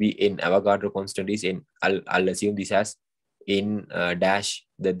should be n. Avogadro constant is n. I'll assume this as n dash,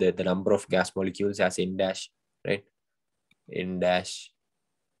 the number of gas molecules as n dash, right? N dash.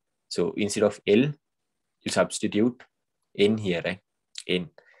 So instead of L, you substitute n here, right?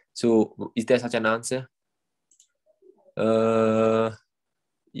 N. So is there such an answer?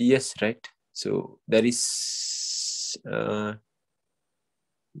 Yes, right? So there is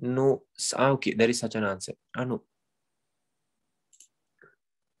no. Okay, there is such an answer. No.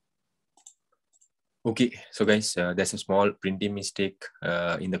 Okay, so guys, there's a small printing mistake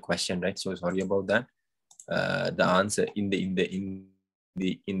in the question, right? So sorry about that. The answer in the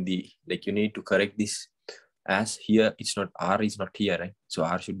like, you need to correct this as here. It's not, R is not here, right? So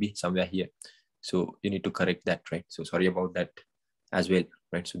R should be somewhere here. So you need to correct that, right? So sorry about that as well,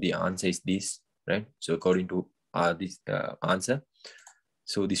 right? So the answer is this, right? So according to this answer,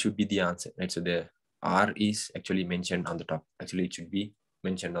 so this should be the answer, right? So the R is actually mentioned on the top. Actually, it should be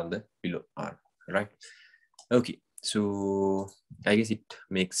mentioned on the below R, right? Okay, so I guess it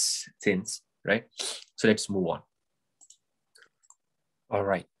makes sense, right? So let's move on. All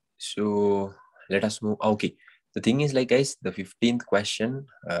right, so let us move. Okay, the thing is, like, guys, the 15th question,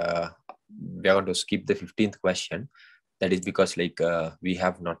 we are going to skip the 15th question. That is because, like, we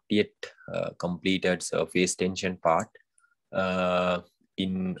have not yet completed surface tension part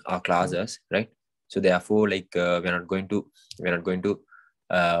in our classes, right? So therefore, like, we're not going to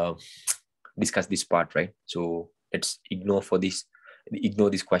discuss this part, right? So let's ignore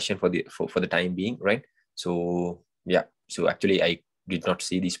this question for the time being, right? So yeah, so actually I did not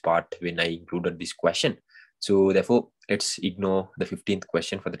see this part when I included this question. So therefore, let's ignore the 15th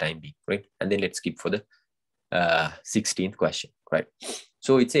question for the time being, right? And then let's skip for the 16th question, right?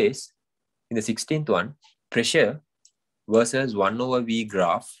 So it says in the 16th one, pressure versus 1 over V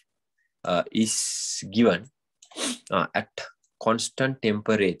graph is given at constant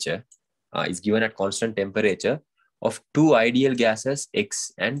temperature, is given at constant temperature of two ideal gases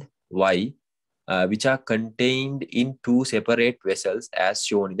X and Y, which are contained in two separate vessels as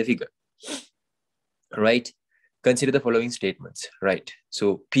shown in the figure, right? Consider the following statements, right?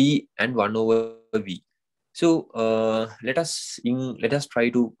 So P and 1 over V. So let us try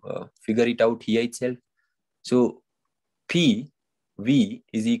to figure it out here itself. So P V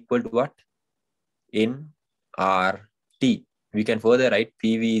is equal to what? N R T. We can further write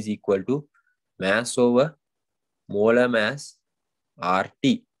PV is equal to mass over molar mass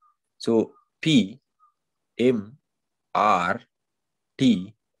RT. So P M R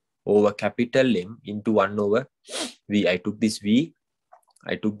T over capital M into 1 over V. I took this V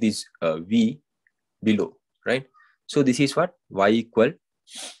below, right? So this is what? Y equal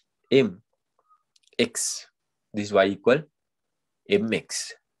M X. This is Y equal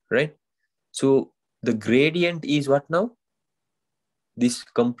MX, right? So the gradient is what now? This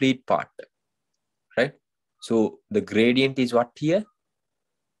complete part, right? So the gradient is what here?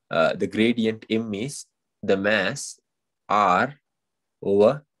 The gradient M is the mass R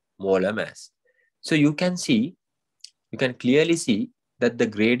over molar mass. So you can clearly see that the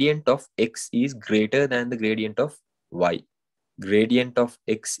gradient of X is greater than the gradient of Y. Gradient of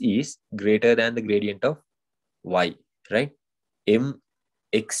X is greater than the gradient of Y, right?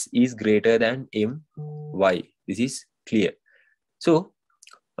 Mx is greater than My. This is clear. So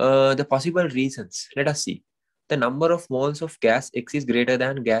the possible reasons, let us see. The number of moles of gas X is greater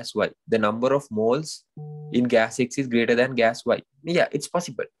than gas Y. The number of moles in gas X is greater than gas Y. Yeah, it's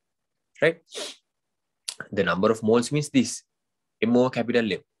possible, right? The number of moles means this, M over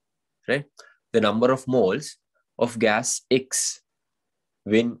capital M, right? The number of moles of gas X,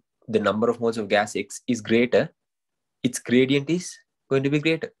 when the number of moles of gas X is greater, its gradient is going to be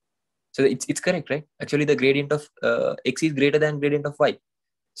greater. So it's correct, right? Actually, the gradient of X is greater than gradient of Y.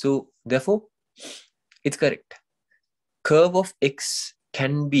 So therefore, it's correct. Curve of X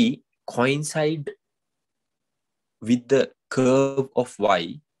can be coincide with the curve of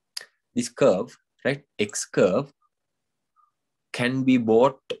Y. This curve, right? X curve can be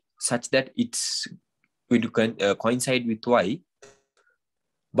brought such that it's going to coincide with Y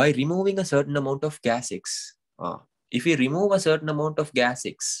by removing a certain amount of gas X. If we remove a certain amount of gas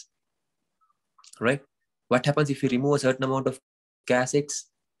X, right? What happens if you remove a certain amount of gas X?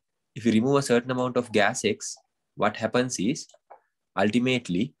 If you remove a certain amount of gas X, what happens is,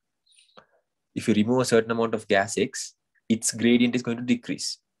 ultimately, if you remove a certain amount of gas X, its gradient is going to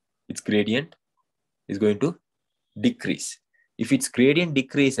decrease. Its gradient is going to decrease. If its gradient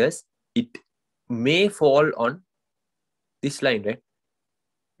decreases, it may fall on this line, right?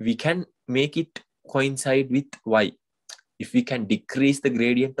 We can make it coincide with Y. If we can decrease the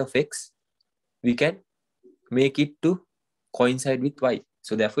gradient of X, we can make it to coincide with Y.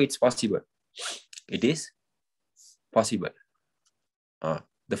 So therefore, it's possible. It is possible.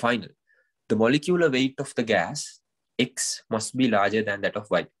 The final. The molecular weight of the gas X must be larger than that of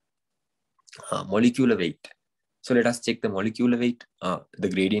Y. Molecular weight. So let us check the molecular weight. The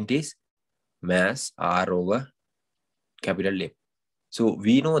gradient is mass R over capital M. So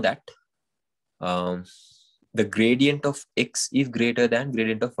we know that the gradient of X is greater than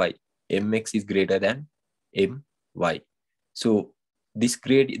gradient of Y. Mx is greater than My. So this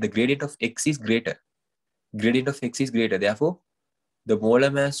the gradient of X is greater. Gradient of X is greater. Therefore, the molar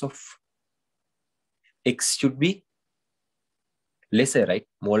mass of X should be lesser, right?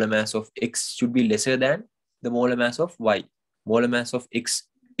 Molar mass of X should be lesser than the molar mass of Y. Molar mass of X,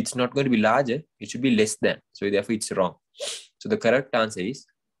 it's not going to be larger, it should be less than. So therefore it's wrong. So the correct answer is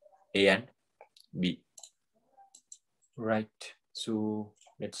A and B. Right. So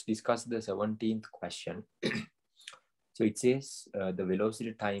let's discuss the 17th question. So it says the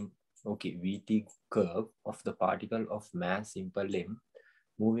velocity time, okay, Vt curve of the particle of mass simple m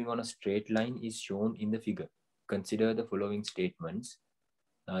moving on a straight line is shown in the figure. Consider the following statements.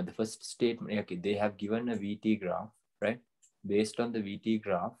 The first statement, okay, they have given a Vt graph, right? Based on the Vt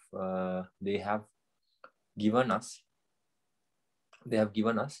graph, they have given us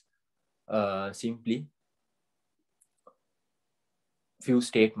simply few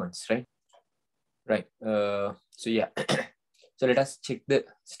statements, right? Right. So yeah. So let us check the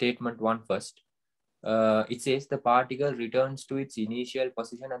statement 1 first. It says the particle returns to its initial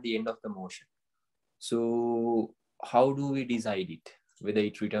position at the end of the motion. So how do we decide it? Whether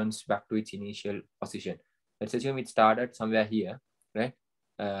it returns back to its initial position. Let's assume it started somewhere here, right?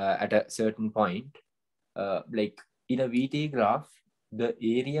 At a certain point. Like in a VT graph, the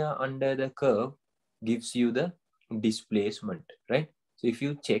area under the curve gives you the displacement, right? So if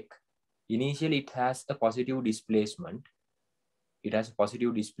you check, initially it has a positive displacement. It has a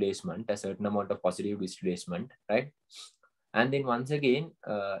positive displacement, a certain amount of positive displacement, right? And then once again,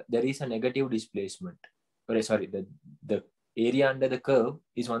 there is a negative displacement. Sorry, the area under the curve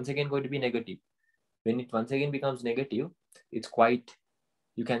is once again going to be negative. When it once again becomes negative, it's quite,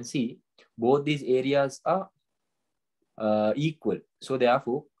 you can see both these areas are equal. So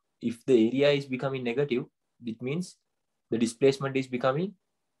therefore, if the area is becoming negative, it means the displacement is becoming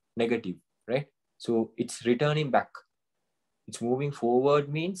negative, right? So it's returning back. It's moving forward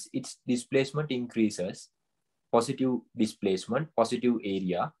means its displacement increases. Positive displacement, positive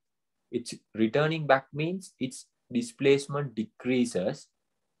area. It's returning back means its displacement decreases.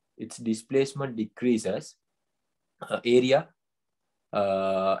 Its displacement decreases. Area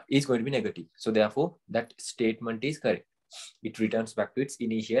is going to be negative. So therefore, that statement is correct. It returns back to its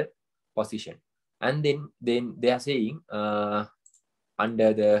initial position. And then they are saying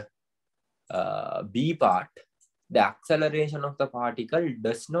under the B part, the acceleration of the particle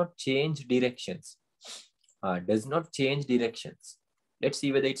does not change directions. Does not change directions. Let's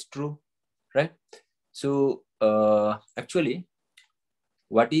see whether it's true, right? So actually,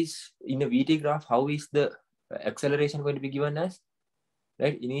 what is in a VT graph, how is the acceleration going to be given as?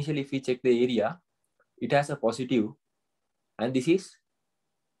 Right? Initially, if we check the area, it has a positive, and this is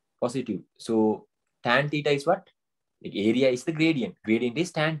positive. So tan theta is what? The area is the gradient. Gradient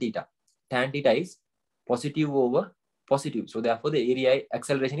is tan theta. Tan theta is positive over positive. So therefore, the area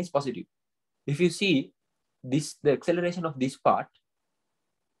acceleration is positive. If you see this, the acceleration of this part,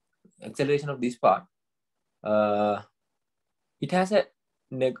 it has a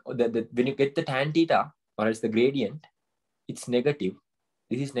when you get the tan theta, or else the gradient, it's negative.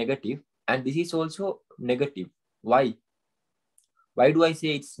 This is negative, and this is also negative. Why? Why do I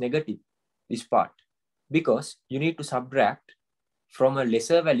say it's negative, this part? Because you need to subtract from a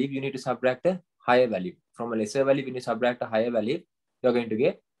lesser value, you need to subtract a higher value. From a lesser value, when you subtract a higher value, you're going to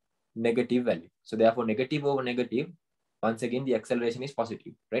get negative value. So therefore, negative over negative, once again, the acceleration is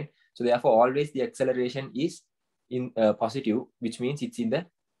positive, right? So therefore, always the acceleration is in positive, which means it's in the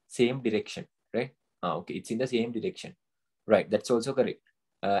same direction, right? Okay, it's in the same direction, right? That's also correct.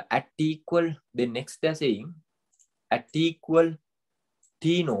 At T equal, then next they're saying at T equal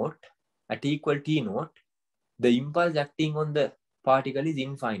t naught, at t equal t naught, the impulse acting on the particle is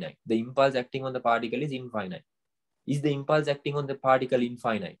infinite. The impulse acting on the particle is infinite. Is the impulse acting on the particle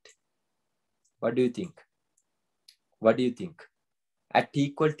infinite? What do you think? What do you think? At t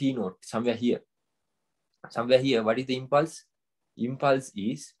equal t naught, somewhere here, what is the impulse? Impulse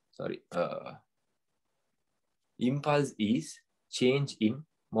is, impulse is change in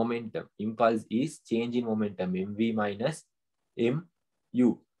momentum. Impulse is change in momentum, mv minus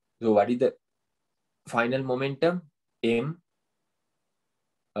mu. So what is the final momentum? M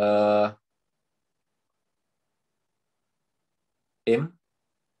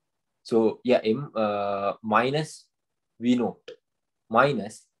so yeah, m minus v naught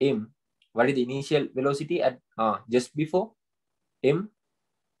minus m. What is the initial velocity at just before m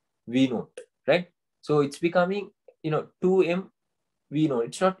v naught, right? So it's becoming 2m v naught.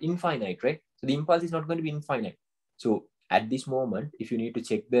 It's not infinite, right? So the impulse is not going to be infinite. So at this moment, if you need to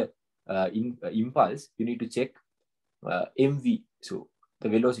check the impulse, you need to check mv. So the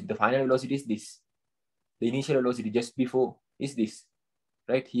velocity, the final velocity is this. The initial velocity just before is this,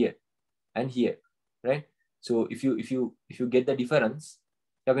 right? Here and here, right? So if you get the difference,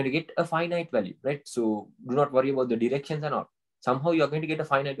 you're going to get a finite value, right? So do not worry about the directions and all. Somehow you're going to get a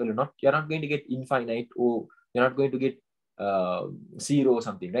finite value. You're not going to get infinite, or you're not going to get 0 or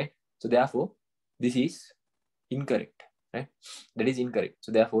something, right? So therefore, this is incorrect, right? That is incorrect.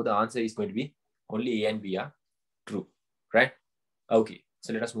 So therefore, the answer is going to be only A and B are true, right? Okay,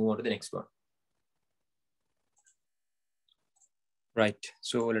 so let us move on to the next one. Right,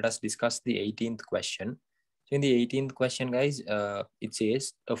 so let us discuss the 18th question. So in the 18th question, guys, it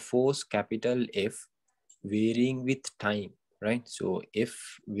says a force capital F varying with time, right? So F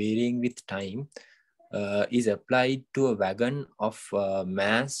varying with time is applied to a wagon of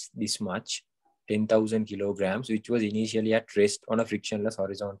mass this much, 10,000 kilograms, which was initially at rest on a frictionless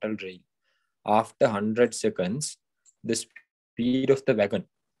horizontal rail. After 100 seconds, the speed of the wagon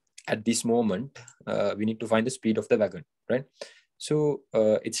at this moment, we need to find the speed of the wagon, right? So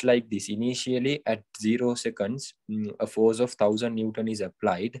it's like this. Initially at 0 seconds, a force of 1000 Newton is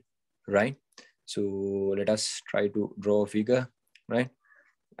applied, right? So let us try to draw a figure, right?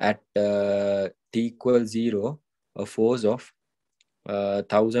 At t equals 0, a force of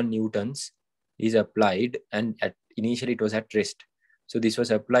 1000 Newtons is applied, and initially it was at rest. So this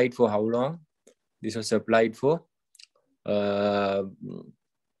was applied for how long? This was applied for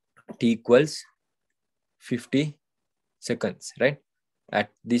t equals 50 seconds, right?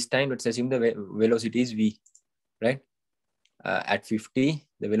 At this time, let's assume the velocity is v, right? At 50,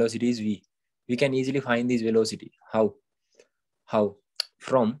 the velocity is v. We can easily find this velocity. How?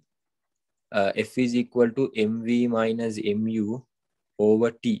 From F is equal to mv minus mu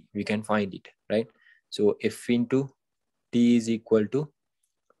over t. We can find it, right? So F into t is equal to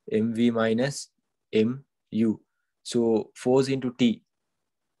mv minus mu. So force into t.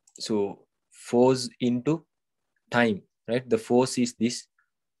 So force into time, right? The force is this,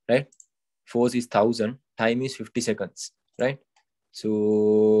 right? Force is 1000, time is 50 seconds, right?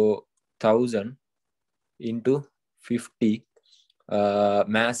 So 1000 into 50,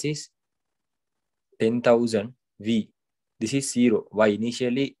 mass is 10,000 v. This is 0. Why?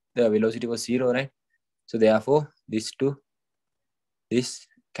 Initially the velocity was 0, right? So therefore this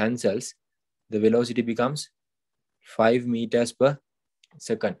cancels. The velocity becomes 5 meters per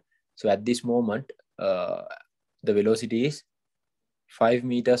second. So at this moment, the velocity is 5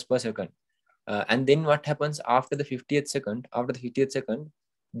 meters per second. And then what happens after the 50th second? After the 50th second,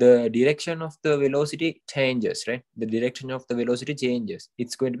 the direction of the velocity changes, right? The direction of the velocity changes.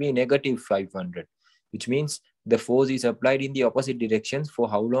 It's going to be negative 500, which means the force is applied in the opposite directions for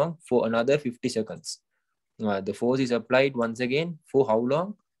how long? For another 50 seconds. The force is applied once again for how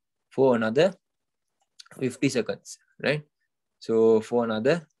long? For another 50 seconds, right? So for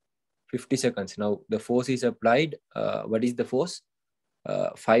another 50 seconds. Now the force is applied. What is the force?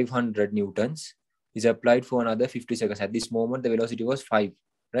 500 Newtons is applied for another 50 seconds. At this moment, the velocity was 5,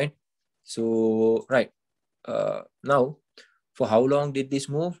 right? So, right. Now, for how long did this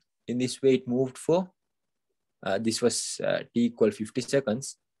move? In this way, it moved for, this was t equal 50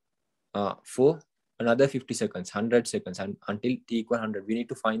 seconds, for another 50 seconds, 100 seconds, and until t equal 100. We need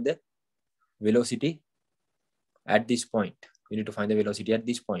to find the velocity at this point. We need to find the velocity at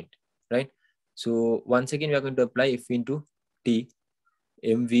this point, right? So once again, we are going to apply F into t,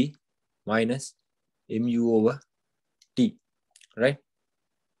 mv minus mu over t, right?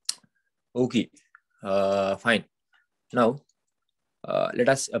 Okay, fine. Now let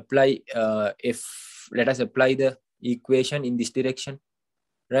us apply let us apply the equation in this direction,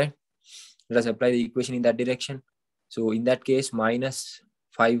 right? Let us apply the equation in that direction. So in that case, minus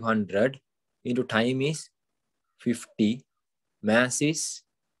 500 into time is 50. Mass is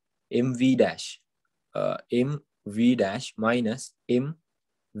mv dash. Mv dash minus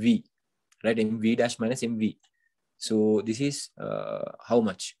mv, right? Mv dash minus mv. So this is how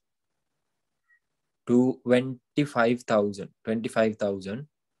much? 25,000. 25,000.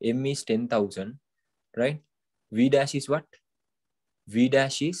 M is 10,000, right? V dash is what? V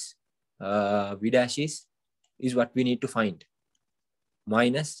dash is what we need to find.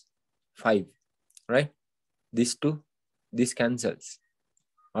 Minus 5, right? This cancels.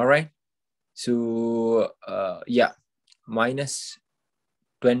 All right. So yeah, minus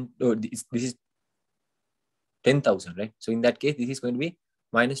 20. Oh, this is 10,000, right? So in that case, this is going to be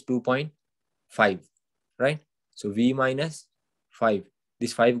minus 2.5, right? So V minus 5.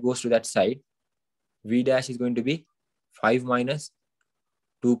 This 5 goes to that side. V dash is going to be 5 minus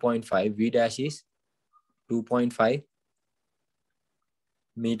 2.5. V dash is 2.5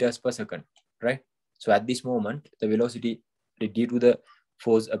 meters per second, right? So at this moment, the velocity due to the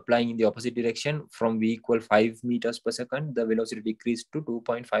force applying in the opposite direction from V equal 5 meters per second, the velocity decreased to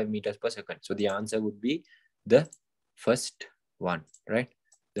 2.5 meters per second. So the answer would be the first one, right?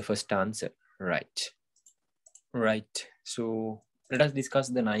 The first answer, right? Right. So let us discuss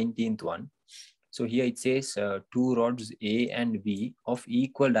the 19th one. So here it says 2 rods A and B of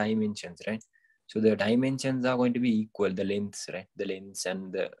equal dimensions, right? So the dimensions are going to be equal, the lengths, right? The lengths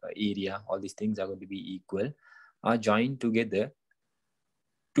and the area, all these things are going to be equal, are joined together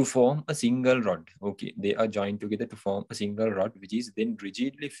to form a single rod. Okay, they are joined together to form a single rod, which is then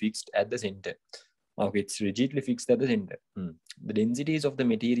rigidly fixed at the center. Okay, it's rigidly fixed at the center. The densities of the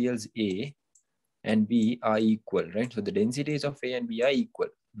materials A and B are equal, right? So the densities of A and B are equal.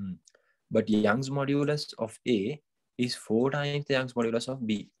 But Young's modulus of A is 4 times the Young's modulus of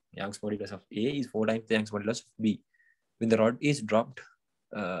B. Young's modulus of A is 4 times the Young's modulus of B. When the rod is dropped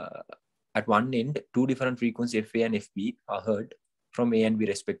at one end, 2 different frequencies FA and FB are heard from A and B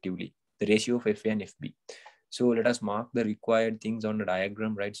respectively. The ratio of FA and FB. So let us mark the required things on the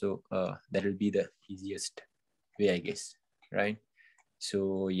diagram, right? So that will be the easiest way, I guess, right?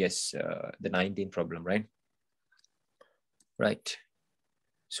 So yes, the 19th problem, right? Right.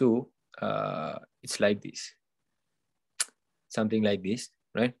 So it's like this, something like this,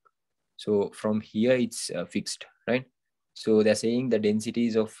 right? So from here it's fixed, right? So they're saying the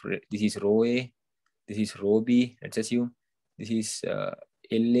densities of this is rho A, this is rho B, let's assume this is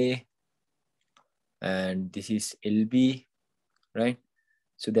LA and this is LB, right?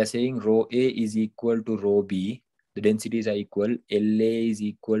 So they're saying rho A is equal to rho B, the densities are equal, LA is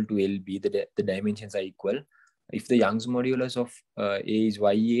equal to LB, the dimensions are equal. If the Young's modulus of A is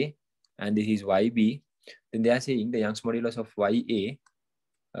YA and this is YB, then they are saying the Young's modulus of YA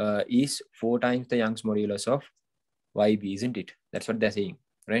is 4 times the Young's modulus of YB, isn't it? That's what they're saying,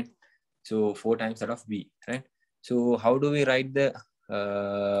 right? So 4 times that of B, right? So how do we write the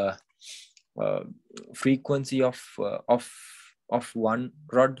frequency of one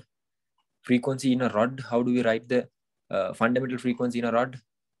rod? Frequency in a rod, how do we write the fundamental frequency in a rod?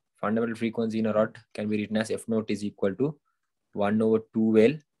 Fundamental frequency in a rod can be written as F naught is equal to 1 over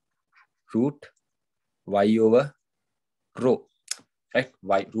 2L root Y over rho, right?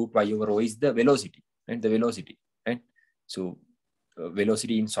 Root Y over rho is the velocity, right? The velocity, right? So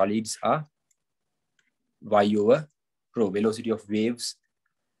velocity in solids are Y over rho. Velocity of waves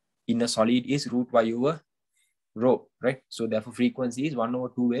in a solid is root Y over rho, right? So therefore frequency is 1 over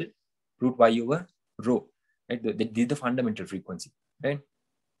 2L root Y over rho, right? This is the fundamental frequency, right?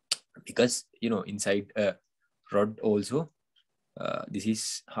 Because, you know, inside a rod also, this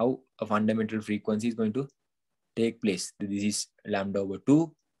is how a fundamental frequency is going to take place. This is lambda over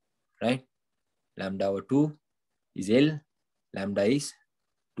 2, right? Lambda over 2 is L, lambda is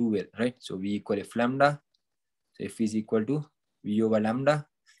 2L, right? So V equal F lambda. So F is equal to V over lambda.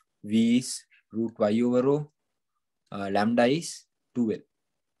 V is root Y over rho. Lambda is 2L,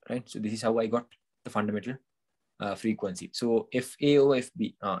 right? So this is how I got the fundamental frequency. So FA over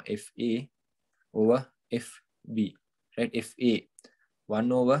FB, FA over FB, right? FA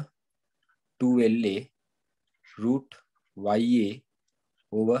 1 over 2LA root YA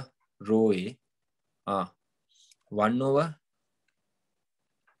over rho A, 1 over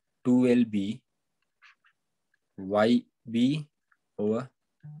 2LB YB over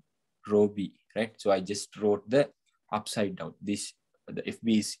rho B, right? So I just wrote the upside down. This, the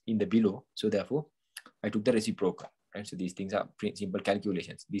FB is in the below, so therefore I took the reciprocal, right? So these things are pretty simple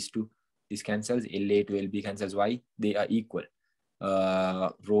calculations. These two, this cancels, LA to LB cancels, why? They are equal.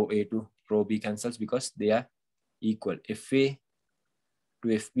 Rho A to rho B cancels because they are equal. FA to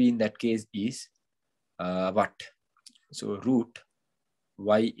FB in that case is what? So root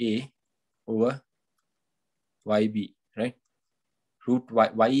YA over YB, right? Root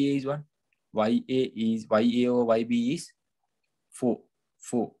YA is 1. YA over YB is 4,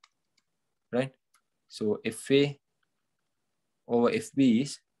 right? So FA over FB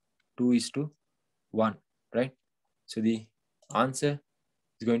is 2:1, right? So the answer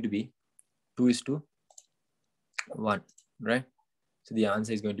is going to be 2:1, right? So the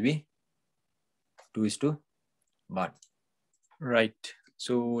answer is going to be 2:1, right?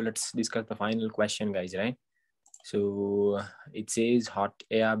 So let's discuss the final question, guys, right? So it says hot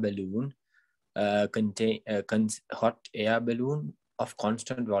air balloon hot air balloon of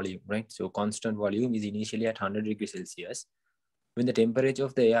constant volume, right? So constant volume is initially at 100 degrees Celsius. When the temperature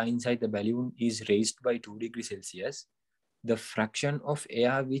of the air inside the balloon is raised by 2 degrees Celsius, the fraction of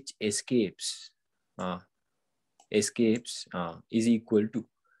air which escapes is equal to.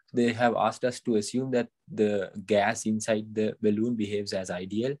 They have asked us to assume that the gas inside the balloon behaves as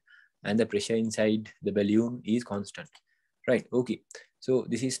ideal and the pressure inside the balloon is constant, right? Okay, so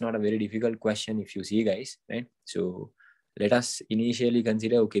this is not a very difficult question if you see, guys, right? So let us initially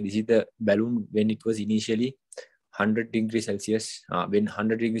consider, okay, this is the balloon when it was initially 100 degrees Celsius. When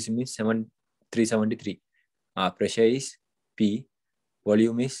 100 degrees means 373. Pressure is P,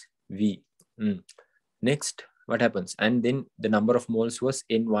 volume is V. Next, what happens? And then the number of moles was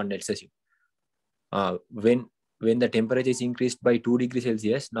N1, let's assume. When the temperature is increased by 2 degrees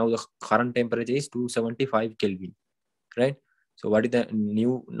Celsius, now the current temperature is 275 Kelvin, right? So what is the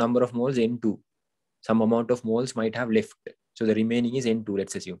new number of moles? N2. Some amount of moles might have left. So the remaining is N2,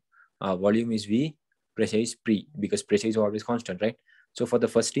 let's assume. Volume is V, pressure is P, because pressure is always constant, right? So for the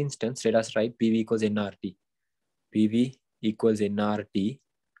first instance, let us write PV equals nRT. PV equals nRT,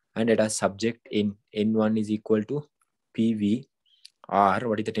 and let us subject N1 is equal to PV R.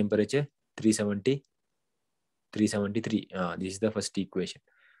 What is the temperature? 373. This is the first equation.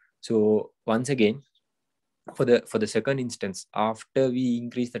 So once again, for the second instance, after we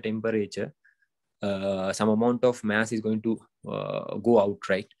increase the temperature, some amount of mass is going to go out,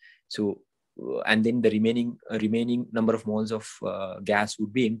 right? So and then the remaining number of moles of gas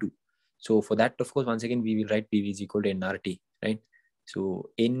would be N2. So for that, of course, once again we will write PV is equal to nRT, right? So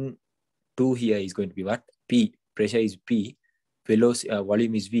N2 here is going to be what? P, pressure is P, velocity,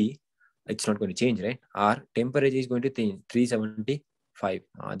 volume is V. It's not going to change, right? Our temperature is going to change, 375.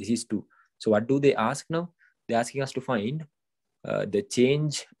 This is 2. So what do they ask now? They're asking us to find the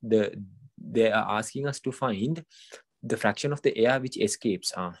change. They are asking us to find the fraction of the air which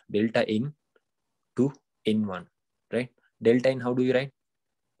escapes, delta N to N1, right? Delta N, how do you write?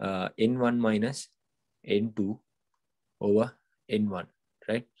 N1 minus N2 over N1,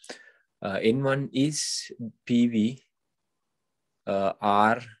 right? N1 is PV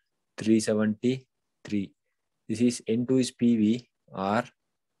R 373. This is N2 is PV R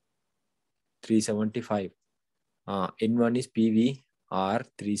 375. N1 is PV R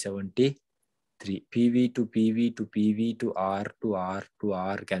 373. PV to PV to PV to R to R to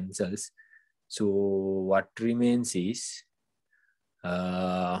R cancels. So what remains is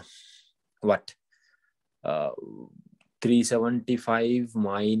what? 375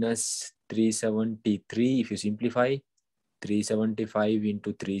 minus 373. If you simplify, 375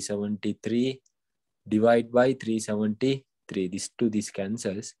 into 373 divide by 373. This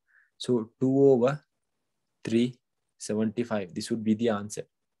cancels. So 2 over 375. This would be the answer.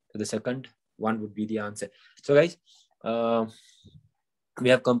 So the second one would be the answer. So guys, we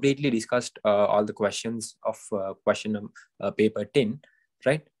have completely discussed all the questions of paper 10,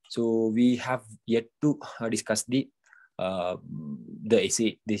 right? So we have yet to discuss the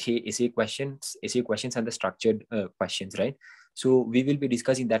essay questions and the structured questions, right? So we will be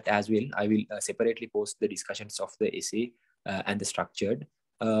discussing that as well. I will separately post the discussions of the essay and the structured.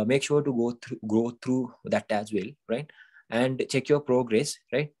 Make sure to go through that as well, right? And check your progress,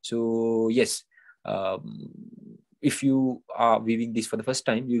 right? So yes, if you are viewing this for the first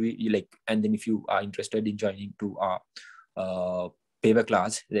time, you like, and then if you are interested in joining to our paper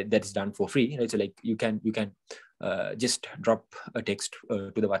class that is done for free, right? So like you can just drop a text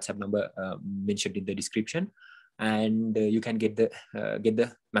to the WhatsApp number mentioned in the description, and you can get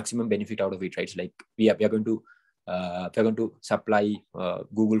the maximum benefit out of it, right? So like we are going to supply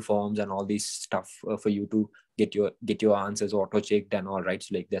Google Forms and all this stuff for you to get your answers auto checked and all, right?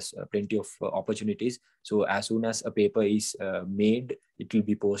 So like there's plenty of opportunities. So as soon as a paper is made, it will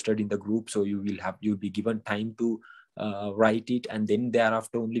be posted in the group. So you'll be given time to write it, and then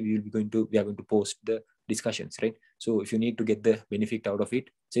thereafter only we are going to post the discussions, right? So if you need to get the benefit out of it,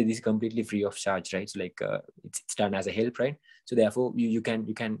 so this is completely free of charge, right? So like it's done as a help, right? So therefore you can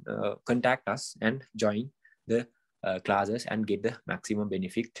contact us and join the classes and get the maximum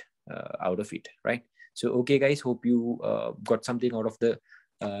benefit out of it, right? So okay guys, hope you got something out of the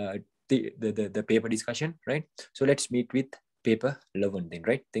paper discussion, right? So let's meet with paper 11 then,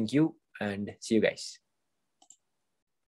 right? Thank you and see you guys.